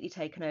completely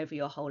taken over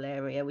your whole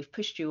area. We've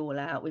pushed you all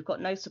out. We've got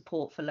no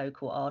support for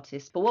local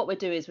artists. But what we'll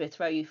do is we'll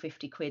throw you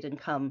 50 quid and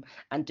come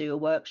and do a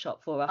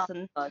workshop for us.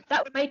 And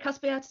that would make us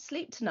be able to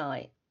sleep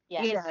tonight.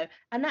 Yes. You know,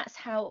 and that's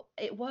how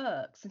it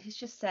works. And he's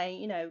just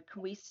saying, you know,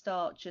 can we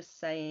start just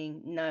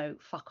saying, no,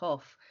 fuck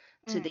off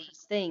to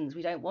these things?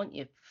 We don't want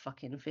your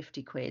fucking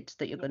 50 quid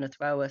that you're going to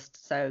throw us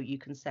so you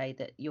can say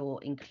that you're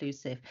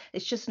inclusive.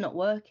 It's just not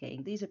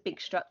working. These are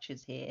big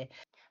structures here.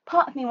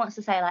 Part of me wants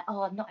to say like,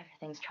 oh, not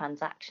everything's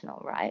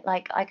transactional, right?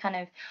 Like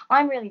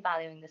I'm really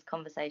valuing this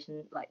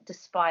conversation, like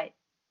despite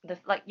the,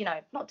 like, you know,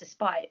 not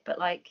despite, but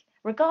like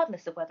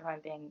regardless of whether I'm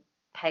being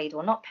paid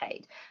or not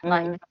paid.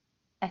 Like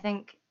I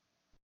think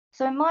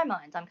so in my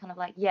mind I'm kind of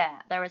like, yeah,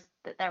 there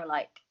are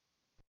like,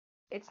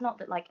 it's not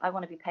that like I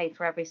want to be paid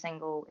for every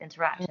single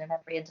interaction, and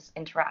every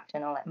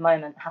interaction or like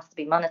moment has to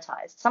be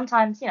monetized.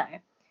 Sometimes, you know,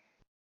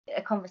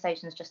 a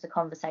conversation is just a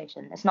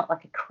conversation. It's not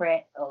like a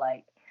crit or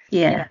like,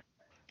 you know,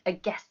 a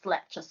guest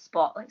lecture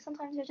spot. Like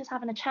sometimes you're just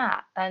having a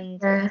chat,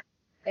 and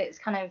it's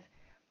kind of,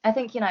 I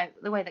think, you know,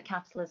 the way that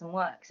capitalism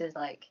works is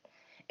like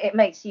it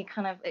makes you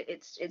kind of,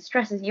 it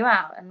stresses you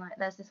out, and like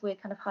there's this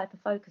weird kind of hyper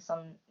focus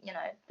on, you know,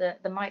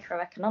 the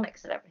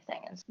microeconomics of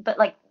everything. And but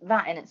like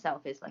that in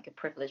itself is like a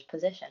privileged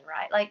position,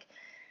 right? Like,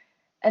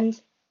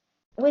 and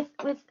with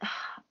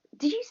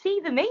did you see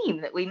the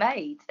meme that we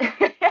made?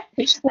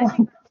 Which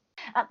one?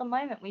 At the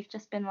moment we've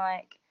just been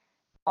like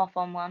off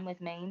on one with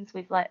memes.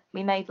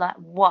 We made like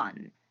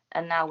one,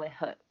 and now we're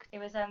hooked. It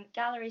was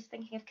galleries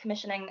thinking of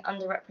commissioning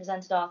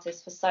underrepresented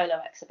artists for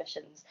solo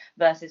exhibitions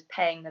versus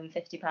paying them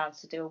 £50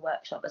 to do a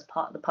workshop as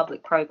part of the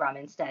public programme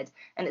instead.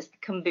 And it's the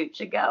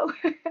kombucha girl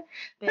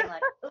being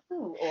like,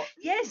 ooh, or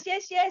yes.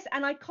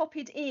 And I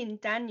copied in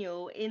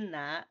Daniel in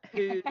that,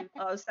 who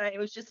I was saying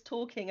was just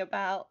talking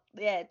about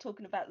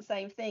the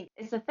same thing.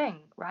 It's a thing,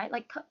 right?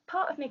 Like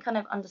part of me kind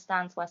of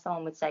understands why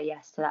someone would say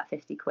yes to that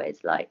 50 quid.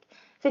 Like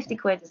 50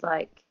 quid is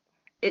like,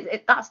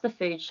 that's the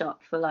food shop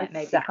for like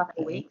maybe a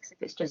couple of weeks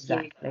if it's just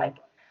you. Like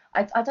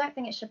I don't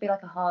think it should be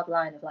like a hard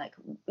line of like,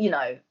 you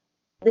know,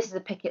 this is a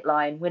picket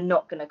line, we're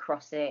not going to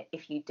cross it.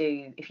 If you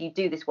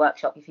do this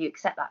workshop, if you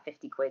accept that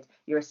 50 quid,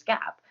 you're a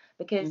scab.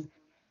 Because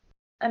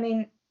I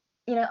mean,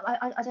 you know,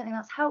 I don't think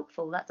that's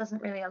helpful. That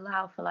doesn't really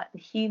allow for like the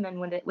human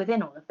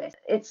within all of this.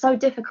 It's so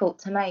difficult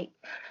to make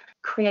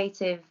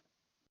creative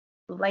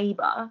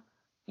labor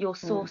your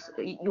source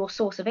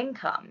of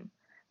income,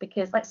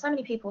 because like so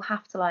many people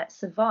have to like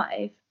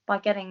survive by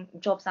getting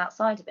jobs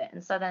outside of it.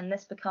 And so then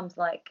this becomes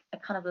like a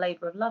kind of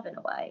labour of love in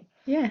a way.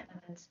 Yeah.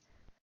 And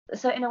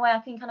so in a way I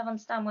can kind of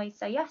understand why you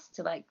say yes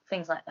to like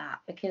things like that,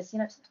 because, you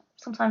know,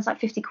 sometimes like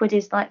 50 quid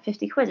is like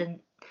 50 quid. And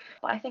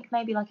but I think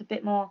maybe like a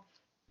bit more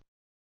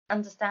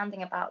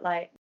understanding about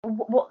like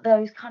what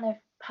those kind of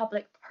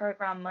public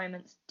program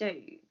moments do,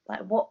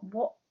 like what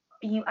are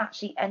you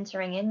actually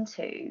entering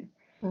into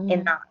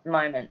in that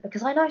moment.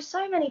 Because I know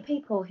so many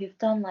people who've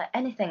done like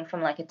anything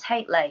from like a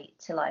Tate late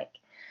to like,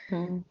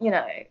 you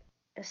know,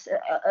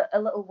 a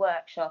little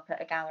workshop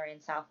at a gallery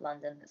in South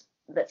London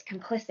that's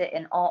complicit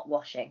in art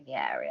washing the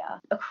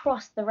area.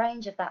 Across the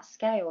range of that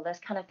scale, there's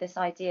kind of this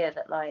idea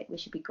that like we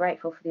should be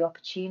grateful for the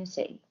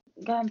opportunity.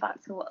 Going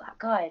back to what that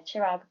guy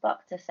Chirag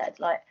Bhakta said,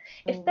 like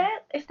if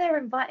they're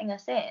inviting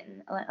us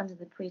in like under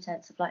the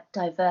pretense of like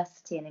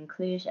diversity and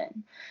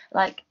inclusion,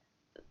 like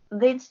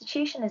the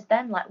institution is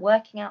then like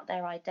working out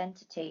their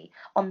identity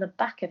on the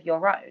back of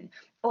your own,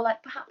 or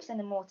like perhaps in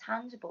a more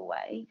tangible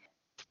way.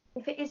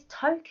 If it is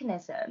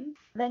tokenism,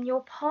 then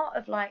you're part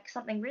of like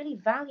something really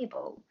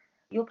valuable.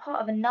 You're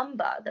part of a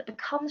number that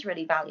becomes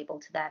really valuable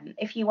to them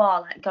if you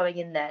are like going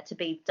in there to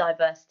be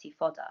diversity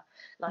fodder.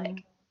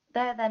 Like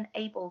they're then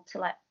able to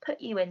like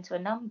put you into a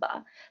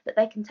number that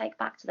they can take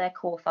back to their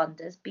core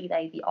funders, be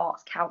they the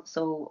Arts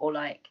Council or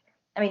like,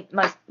 I mean,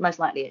 most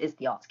likely it is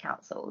the Arts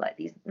Council, like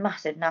these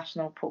massive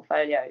national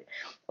portfolio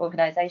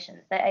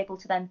organisations. They're able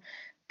to then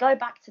go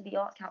back to the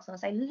Arts Council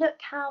and say, look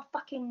how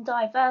fucking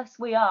diverse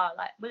we are.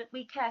 Like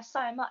we care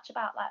so much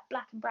about like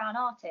black and brown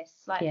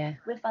artists. Like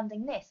we're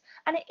funding this,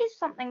 and it is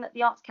something that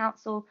the Arts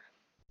Council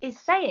is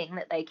saying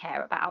that they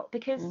care about,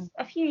 because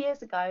a few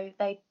years ago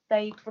they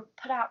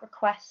put out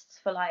requests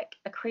for like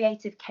a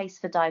creative case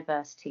for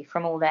diversity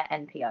from all their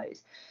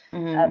NPOs.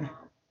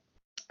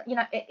 You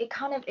know,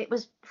 it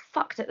was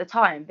fucked at the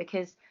time,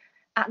 because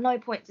at no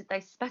point did they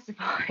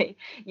specify,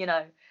 you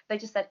know, they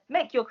just said,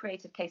 make your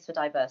creative case for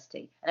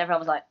diversity. And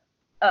everyone was like,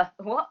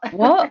 what?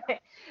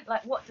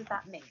 Like, what does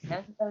that mean?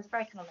 There was a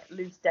very kind of like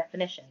loose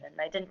definition, and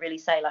they didn't really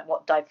say like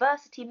what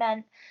diversity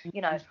meant,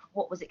 you know,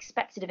 what was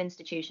expected of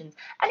institutions.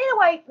 And in a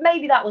way,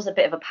 maybe that was a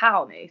bit of a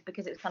power move,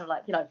 because it was kind of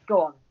like, you know,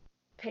 go on,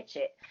 pitch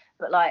it.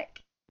 But like,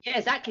 yeah,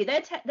 exactly.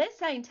 They're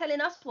saying, telling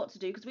us what to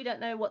do because we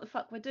don't know what the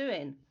fuck we're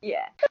doing.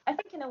 Yeah. I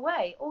think in a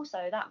way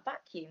also that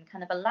vacuum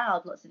kind of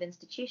allowed lots of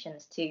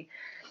institutions to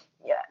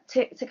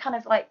kind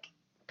of like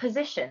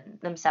position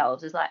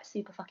themselves as like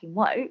super fucking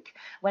woke,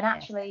 when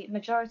actually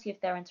majority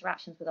of their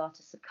interactions with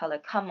artists of color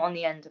come on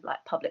the end of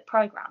like public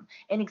program,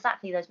 in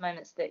exactly those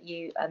moments that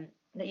you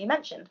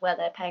mentioned, where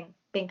they're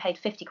being paid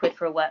 50 quid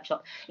for a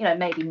workshop. You know,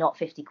 maybe not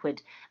 50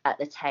 quid at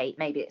the Tate,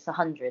 maybe it's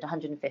 100,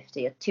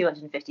 150, a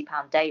 250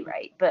 pound day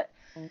rate. But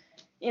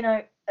you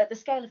know, at the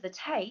scale of the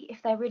Tate,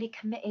 if they're really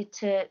committed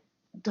to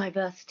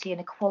diversity and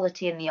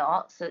equality in the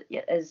arts,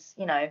 as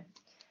you know,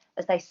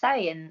 as they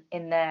say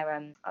in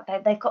their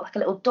they've got like a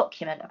little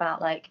document about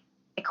like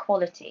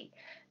equality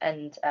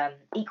and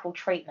equal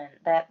treatment.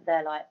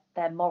 They're like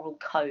their moral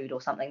code or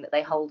something that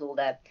they hold all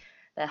their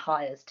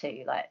hires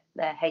to. Like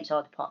their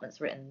HR department's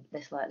written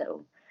this like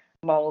little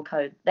moral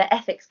code, their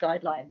ethics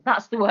guideline.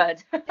 That's the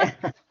word.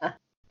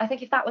 I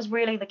think if that was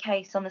really the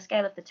case on the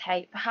scale of the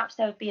Tate, perhaps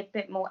there would be a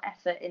bit more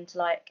effort into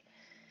like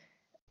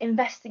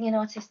investing in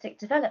artistic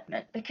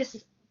development,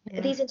 because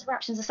these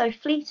interactions are so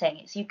fleeting.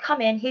 It's you come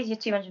in, here's your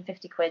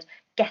 250 quid,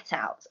 get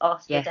out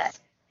after the day.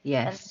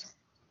 Yes.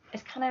 And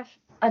it's kind of,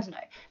 I don't know,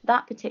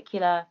 that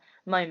particular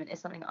moment is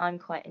something I'm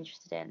quite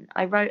interested in.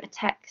 I wrote a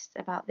text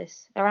about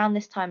this around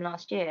this time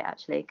last year,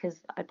 actually,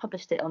 because I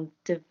published it on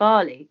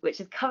Diwali,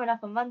 which is coming up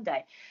on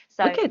Monday.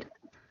 So Wicked.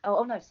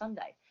 Oh no,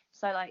 Sunday.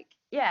 So like,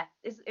 yeah,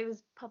 it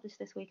was published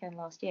this weekend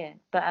last year,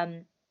 but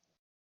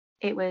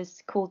it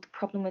was called The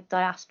Problem with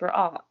Diaspora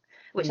Art,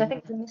 which I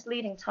think is a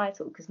misleading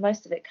title, because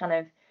most of it kind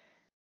of,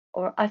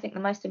 or I think the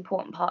most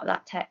important part of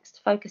that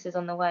text focuses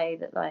on the way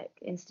that like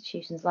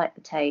institutions like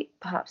the Tate,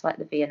 perhaps like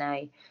the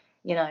V&A,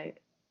 you know,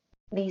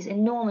 these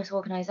enormous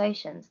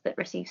organisations that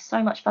receive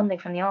so much funding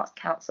from the Arts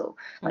Council,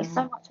 like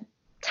so much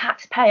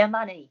taxpayer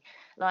money,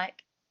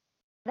 like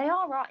they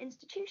are art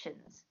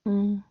institutions.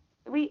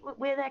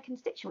 We're their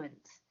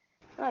constituents.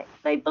 Like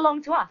they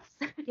belong to us.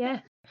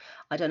 Yeah.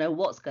 I don't know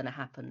what's going to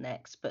happen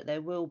next, but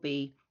there will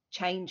be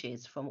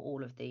changes from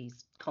all of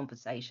these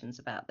conversations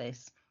about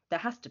this. There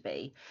has to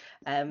be.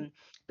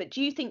 But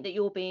do you think that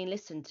you're being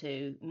listened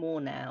to more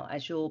now,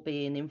 as you're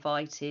being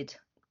invited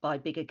by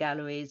bigger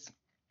galleries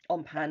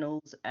on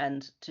panels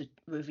and to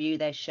review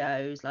their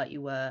shows like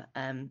you were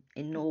in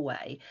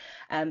Norway?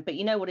 But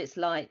you know what it's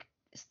like?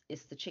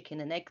 It's the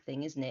chicken and egg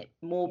thing, isn't it?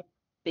 More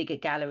bigger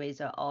galleries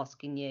are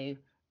asking you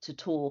to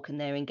talk and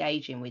they're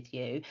engaging with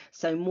you,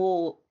 so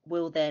more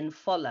will then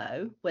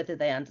follow, whether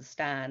they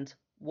understand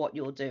what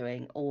you're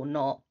doing or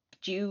not.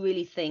 Do you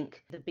really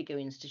think the bigger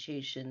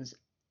institutions,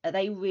 are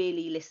they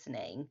really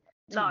listening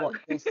to what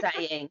you're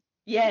saying?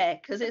 Yeah,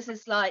 because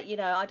it's like, you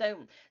know,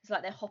 it's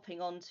like they're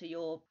hopping onto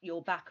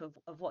your back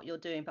of what you're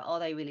doing, but are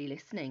they really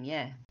listening?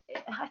 Yeah,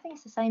 I think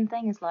it's the same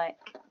thing as like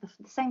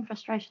the same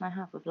frustration I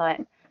have with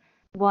like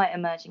white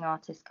emerging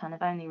artists kind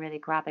of only really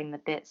grabbing the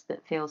bits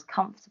that feels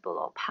comfortable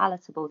or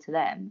palatable to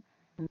them.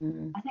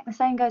 Mm. I think the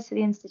same goes for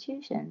the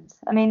institutions.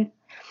 I mean,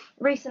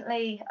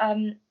 recently,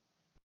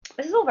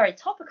 this is all very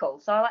topical,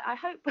 so I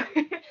hope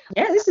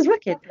Yeah, this is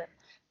wicked.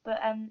 But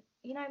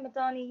you know,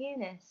 Madani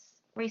Yunus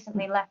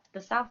recently left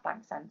the South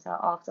Bank Centre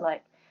after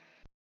like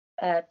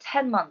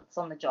 10 months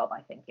on the job,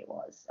 I think it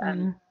was.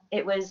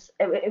 It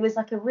was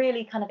like a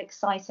really kind of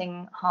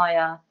exciting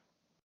hire.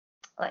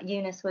 Like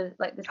Yunus was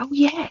like this. Oh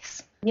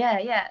yes.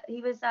 Yeah.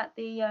 He was at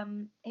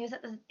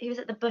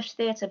the Bush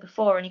Theatre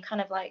before, and he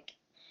kind of like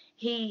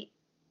the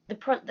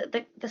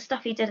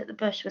stuff he did at the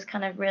Bush was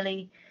kind of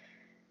really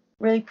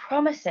really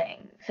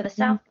promising for the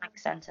South Bank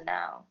Centre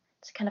now,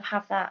 to kind of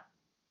have that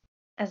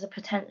as a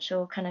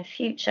potential kind of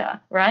future,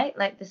 right?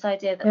 Like this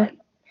idea that like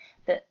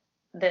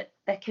that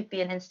there could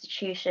be an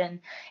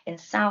institution in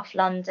South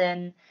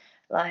London,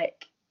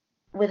 like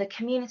with a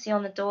community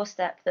on the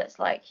doorstep that's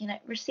like, you know,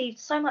 received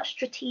so much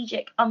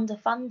strategic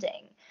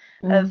underfunding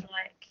of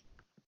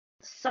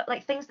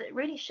like things that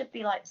really should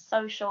be like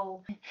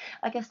social,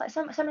 I guess, like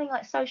something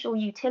like social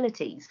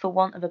utilities, for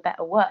want of a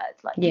better word,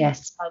 like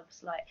Yes.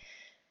 clubs, like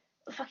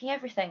fucking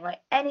everything,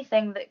 like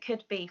anything that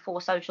could be for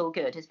social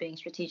good is being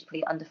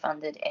strategically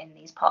underfunded in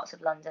these parts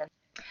of London.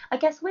 I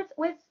guess with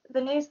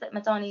the news that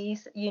Madani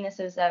Yunus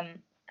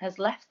has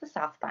left the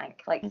South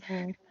Bank, like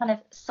kind of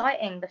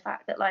citing the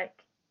fact that,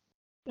 like,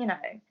 you know,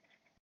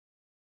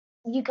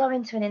 you go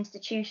into an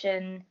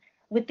institution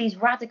with these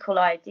radical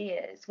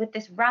ideas, with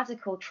this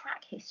radical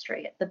track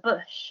history at the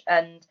Bush,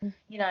 and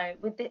you know,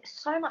 with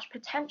so much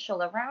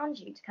potential around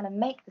you to kind of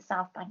make the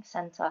South Bank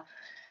Centre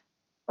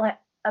like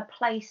a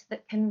place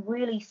that can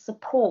really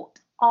support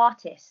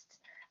artists,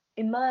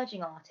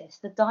 emerging artists,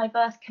 the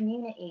diverse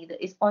community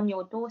that is on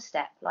your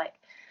doorstep, like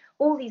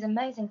all these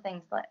amazing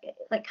things,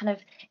 like kind of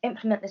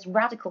implement this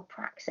radical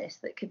praxis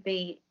that could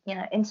be, you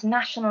know,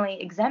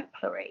 internationally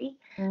exemplary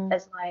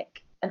as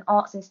like an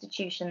arts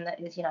institution that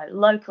is, you know,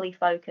 locally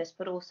focused,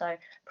 but also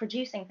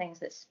producing things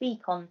that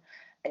speak on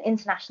an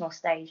international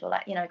stage, or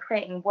like, you know,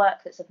 creating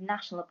work that's of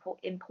national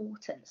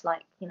importance,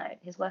 like, you know,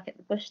 his work at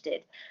the Bush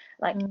did,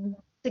 like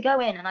to go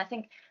in. And I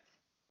think,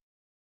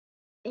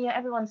 you know,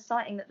 everyone's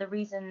citing that the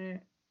reason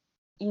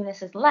Eunice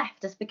has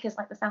left is because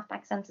like the South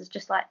Bank Centre is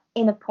just like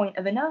in a point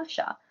of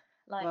inertia.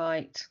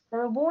 Like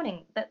they're a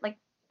warning that like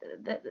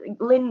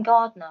Lynn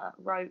Gardner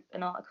wrote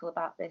an article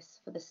about this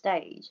for The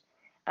Stage.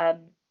 I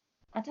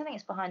don't think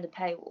it's behind a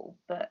paywall,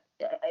 but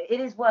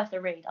it is worth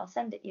a read. I'll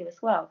send it you as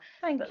well.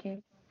 Thank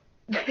you.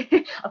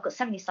 I've got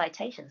so many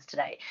citations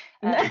today.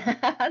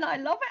 And I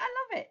love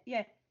it.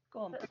 Yeah,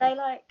 go on. But they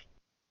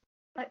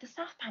like the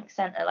South Bank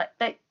Centre,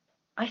 like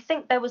I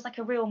think there was like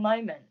a real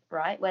moment,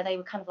 right, where they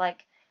were kind of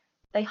like,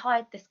 they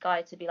hired this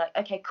guy to be like,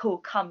 okay, cool,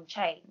 come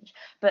change.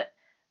 But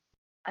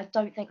I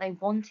don't think they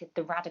wanted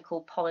the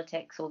radical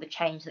politics or the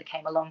change that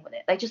came along with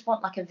it. They just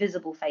want like a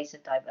visible face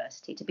of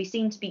diversity, to be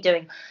seen to be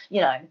doing, you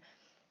know,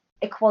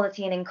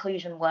 equality and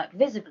inclusion work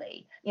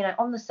visibly, you know,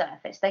 on the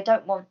surface. They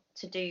don't want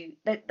to do,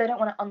 they don't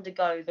want to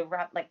undergo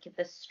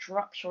the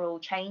structural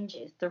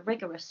changes, the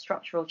rigorous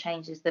structural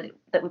changes that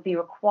would be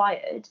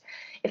required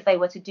if they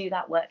were to do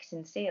that work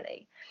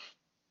sincerely.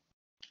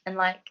 And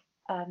like,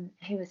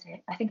 who was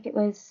it? I think it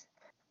was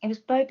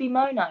Bobby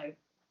Mono.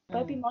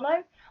 Bobby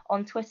Mono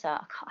on Twitter.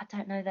 I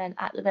don't know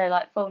their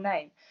like full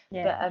name,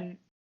 but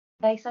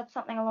they said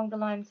something along the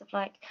lines of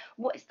like,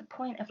 what is the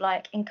point of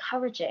like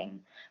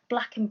encouraging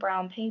black and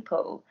brown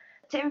people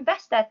to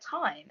invest their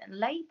time and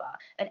labor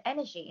and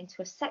energy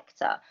into a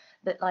sector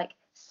that like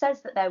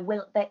says that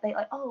they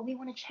like, oh, we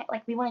want to check,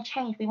 like we want to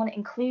change, we want to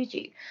include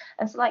you.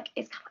 And so like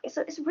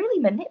it's really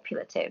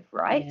manipulative,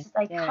 right? So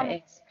they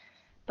come,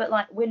 but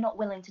like we're not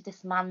willing to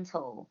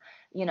dismantle,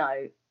 you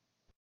know,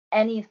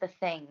 any of the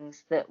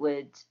things that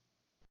would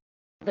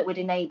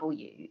enable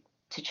you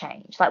to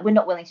change. Like we're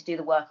not willing to do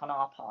the work on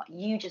our part.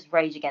 You just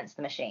rage against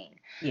the machine.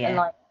 And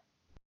like,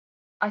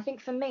 I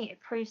think for me it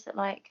proves that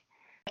like,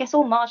 I guess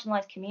all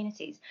marginalized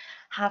communities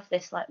have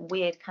this like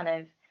weird kind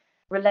of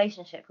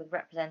relationship with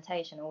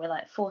representation, or we're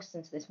like forced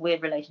into this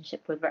weird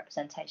relationship with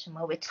representation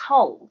where we're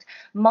told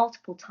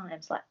multiple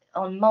times, like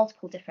on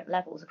multiple different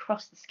levels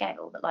across the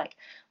scale, that like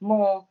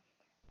more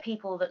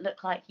people that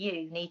look like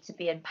you need to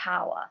be in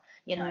power.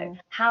 You know,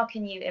 how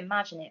can you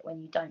imagine it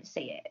when you don't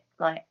see it?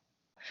 Like,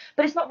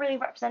 but it's not really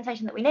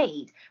representation that we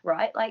need,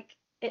 right? Like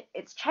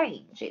it's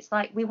change. It's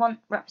like we want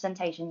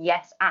representation,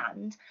 yes,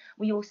 and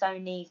we also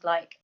need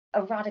like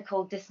a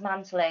radical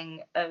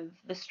dismantling of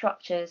the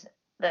structures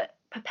that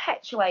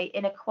perpetuate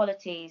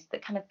inequalities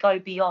that kind of go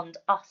beyond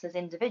us as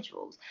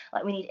individuals.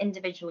 Like we need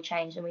individual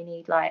change, and we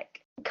need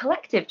like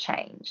collective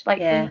change.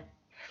 Like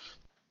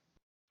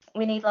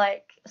we need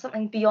like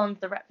something beyond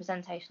the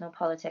representational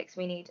politics.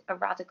 We need a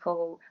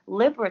radical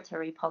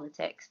liberatory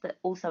politics that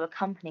also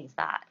accompanies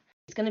that.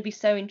 It's going to be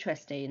so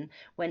interesting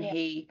when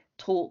he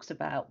talks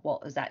about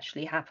what has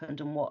actually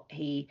happened and what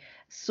he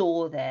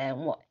saw there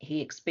and what he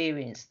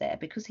experienced there,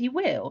 because he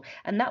will,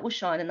 and that will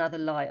shine another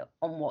light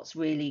on what's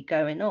really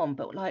going on.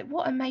 But like,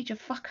 what a major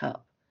fuck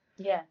up.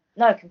 Yeah,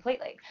 no,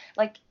 completely.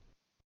 Like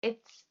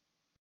it's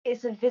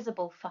it's a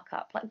visible fuck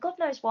up. Like, God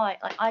knows why.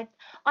 Like,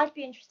 I'd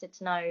be interested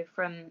to know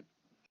from,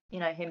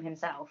 him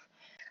himself.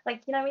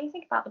 Like, when you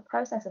think about the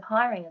process of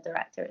hiring a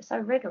director, it's so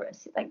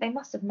rigorous. Like, they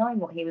must have known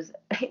what he was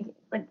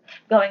like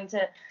going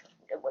to,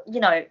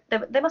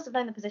 they must have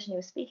known the position he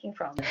was speaking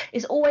from.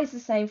 It's always the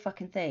same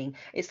fucking thing.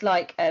 It's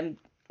like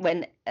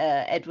when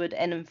Edward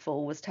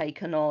Enninful was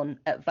taken on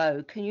at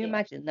Vogue. Can you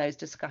imagine those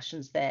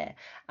discussions there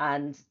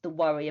and the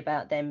worry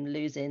about them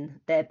losing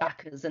their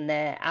backers and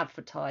their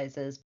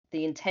advertisers?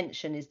 The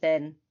intention is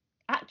then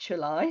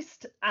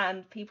actualized,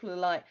 and people are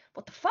like,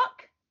 "What the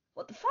fuck?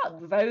 What the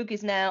fuck? Vogue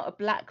is now a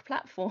black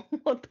platform.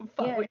 What the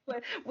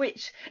fuck?"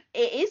 Which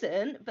it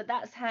isn't, but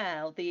that's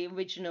how the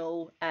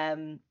original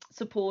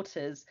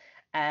supporters,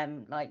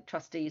 like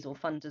trustees or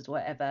funders or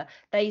whatever,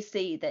 they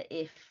see that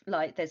if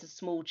like there's a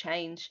small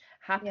change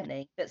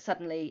happening, that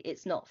suddenly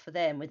it's not for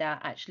them, without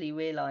actually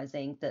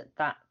realizing that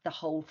the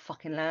whole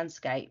fucking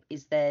landscape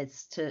is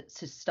theirs to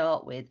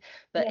start with.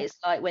 But it's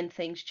like when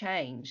things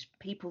change,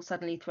 people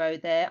suddenly throw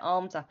their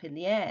arms up in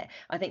the air.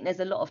 I think there's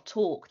a lot of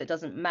talk that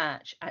doesn't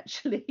match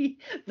actually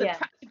the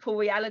practical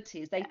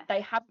realities.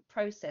 They haven't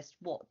processed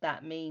what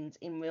that means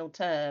in real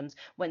terms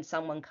when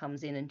someone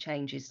comes in and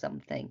changes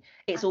something.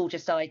 It's all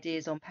just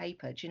ideas on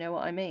paper. Do you know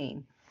what I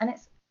mean? And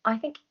I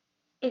think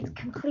it's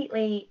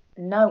completely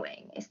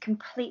knowing, it's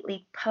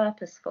completely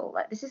purposeful.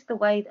 Like, this is the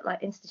way that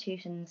like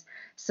institutions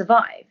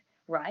survive,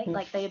 right?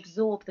 Like, they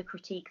absorb the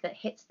critique that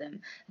hits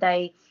them.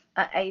 They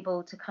are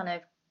able to kind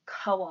of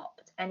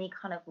co-opt any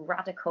kind of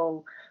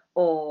radical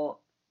or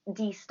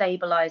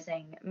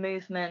destabilizing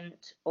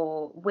movement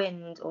or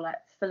wind or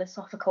like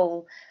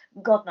philosophical,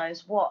 God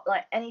knows what,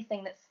 like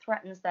anything that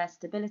threatens their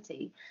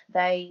stability.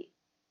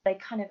 They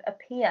kind of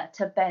appear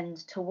to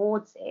bend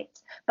towards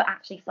it, but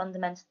actually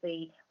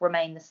fundamentally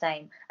remain the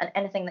same. And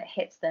anything that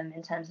hits them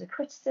in terms of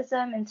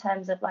criticism, in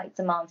terms of like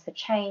demands for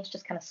change,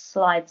 just kind of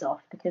slides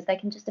off, because they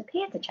can just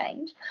appear to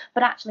change,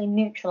 but actually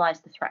neutralize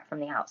the threat from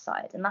the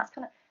outside. And that's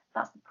the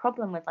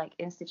problem with like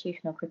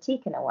institutional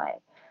critique in a way,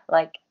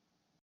 like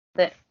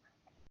that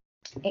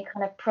it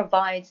kind of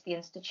provides the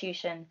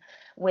institution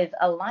with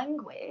a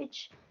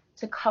language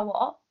to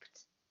co-opt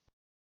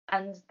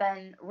and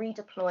then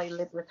redeploy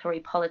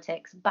liberatory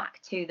politics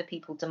back to the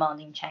people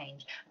demanding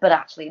change, but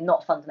actually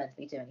not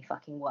fundamentally do any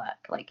fucking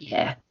work. Like,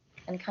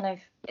 and kind of,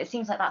 it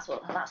seems like that's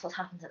what's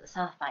happened at the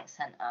South Bank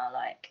Centre.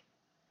 Like,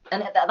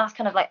 and that's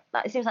kind of like,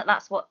 it seems like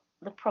that's what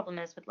the problem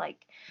is with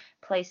like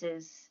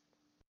places,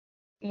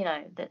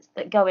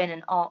 that go in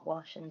and art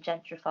wash and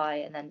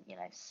gentrify and then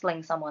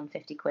sling someone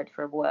 50 quid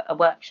for a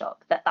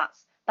workshop.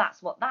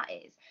 That's what that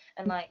is.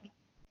 And like,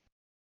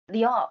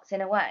 the arts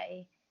in a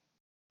way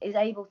is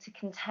able to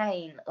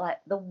contain like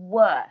the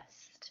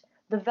worst,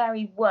 the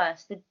very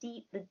worst, the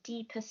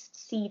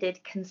deepest seated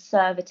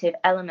conservative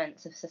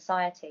elements of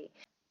society.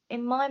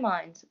 In my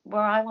mind,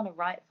 where I want to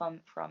write from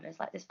is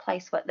like this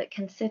place that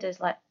considers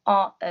like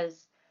art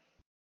as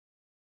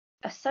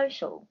a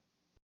social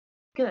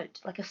good,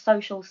 like a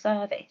social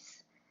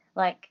service.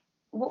 Like,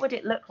 what would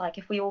it look like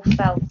if we all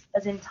felt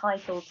as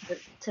entitled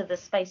to the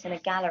space in a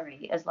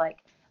gallery as like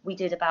we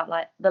did about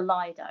like the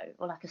Lido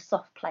or like a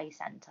soft play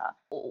centre?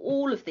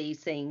 All of these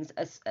things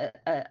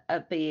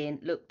are being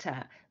looked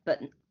at, but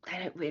they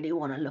don't really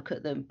want to look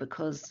at them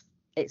because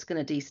it's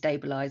going to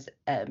destabilize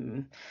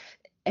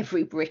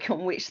every brick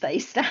on which they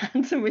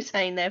stand to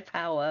retain their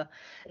power.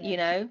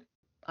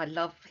 I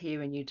love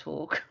hearing you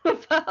talk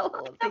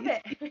about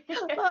these.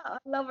 I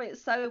love it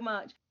so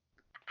much.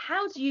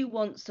 How do you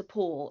want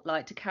support,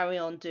 like, to carry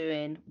on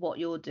doing what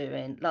you're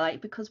doing? Like,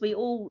 because we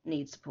all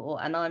need support,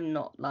 and I'm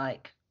not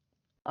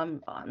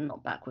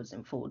backwards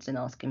and forwards in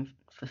asking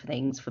for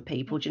things for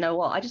people. Do you know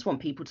what? I just want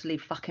people to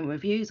leave fucking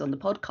reviews on the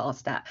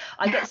podcast app.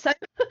 I get so like,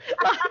 do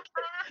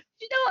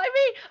you know what I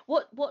mean?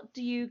 What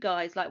do you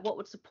guys like? What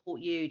would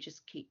support you?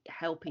 Just keep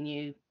helping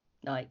you,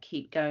 like,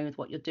 keep going with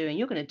what you're doing.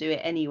 You're going to do it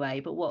anyway.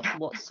 But what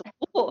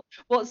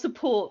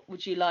support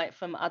would you like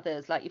from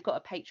others? Like, you've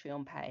got a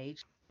Patreon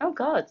page. Oh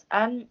God.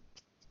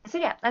 So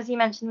yeah, as you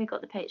mentioned, we've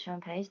got the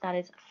Patreon page. That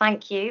is,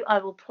 thank you. I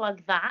will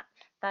plug that.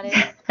 That is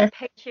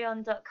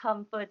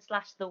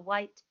patreon.com/the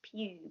white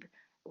pube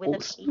with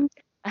awesome.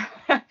 A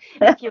P.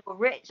 If you're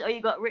rich or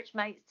you got rich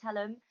mates, tell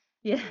them.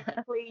 Yeah.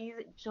 Please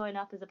join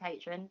up as a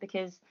patron,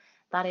 because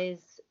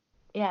that's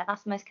the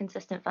most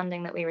consistent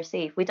funding that we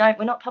receive. We're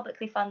not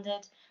publicly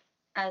funded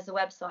as a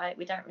website.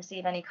 We don't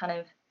receive any kind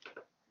of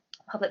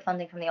public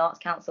funding from the Arts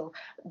Council,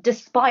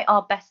 despite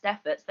our best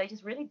efforts. They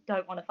just really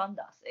don't want to fund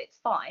us. It's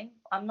fine.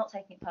 I'm not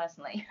taking it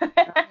personally.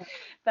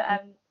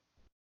 But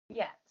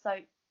so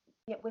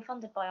we're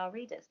funded by our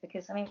readers,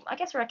 because I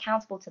guess we're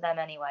accountable to them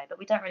anyway, but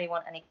we don't really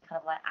want any kind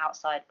of like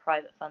outside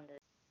private funders.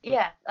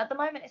 At the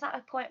moment it's at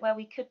a point where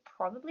we could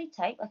probably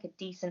take like a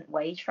decent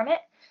wage from it,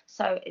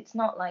 so it's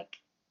not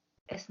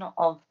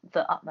of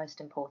the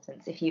utmost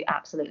importance if you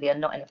absolutely are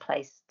not in a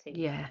place to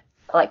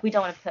like, we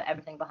don't want to put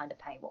everything behind a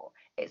paywall.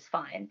 It's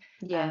fine.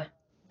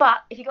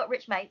 But if you got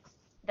rich mates,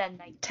 then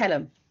they tell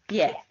them.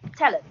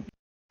 Tell them.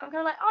 I'm kind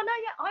of like, oh no,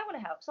 I want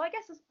to help. So I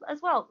guess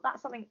as well,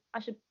 that's something I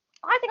should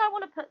I think I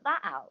want to put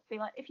that out. Be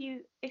like, if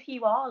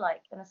you are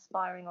like an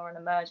aspiring or an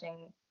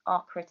emerging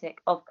art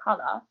critic of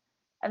colour,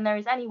 and there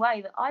is any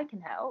way that I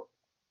can help,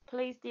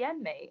 please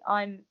DM me.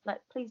 I'm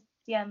like, please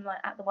DM like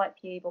at the White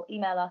Pube, or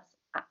email us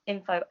at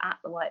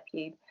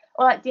info@thewhitepube,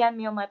 or like DM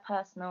me on my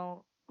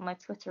personal. My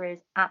Twitter is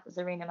at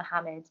Zarina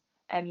Mohammed,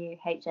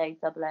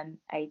 MUHAMMAD.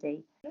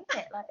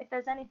 Like, if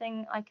there's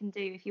anything I can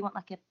do, if you want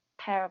like a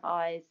pair of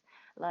eyes,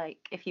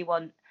 like if you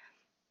want,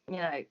 you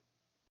know,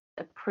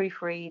 a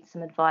proofread,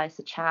 some advice,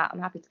 a chat, I'm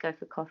happy to go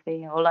for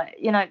coffee, or like,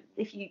 you know,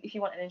 if you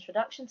want an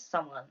introduction to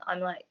someone, I'm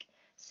like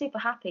super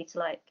happy to,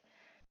 like,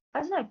 I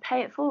don't know,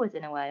 pay it forward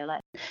in a way. Or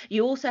like,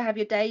 you also have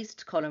your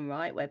Dazed column,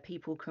 right, where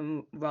people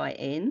can write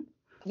in.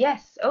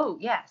 yes, oh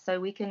yeah, so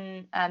we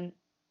can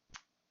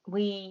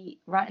we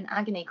write an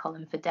agony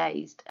column for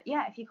Dazed.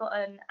 Yeah, if you've got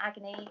an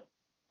agony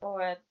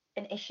or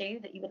an issue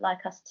that you would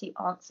like us to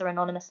answer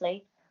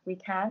anonymously, we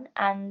can.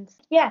 And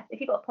yeah, if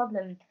you've got a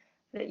problem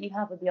that you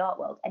have with the art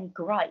world, any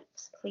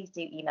gripes, please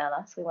do email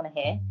us. We want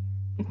to hear.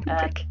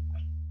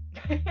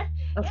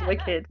 That's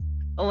wicked.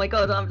 Oh my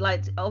god, I'm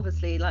like,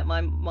 obviously, like, my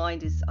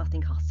mind is, I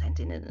think I'll send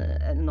in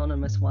an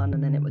anonymous one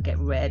and then it would get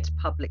read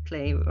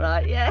publicly,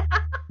 right? Yeah.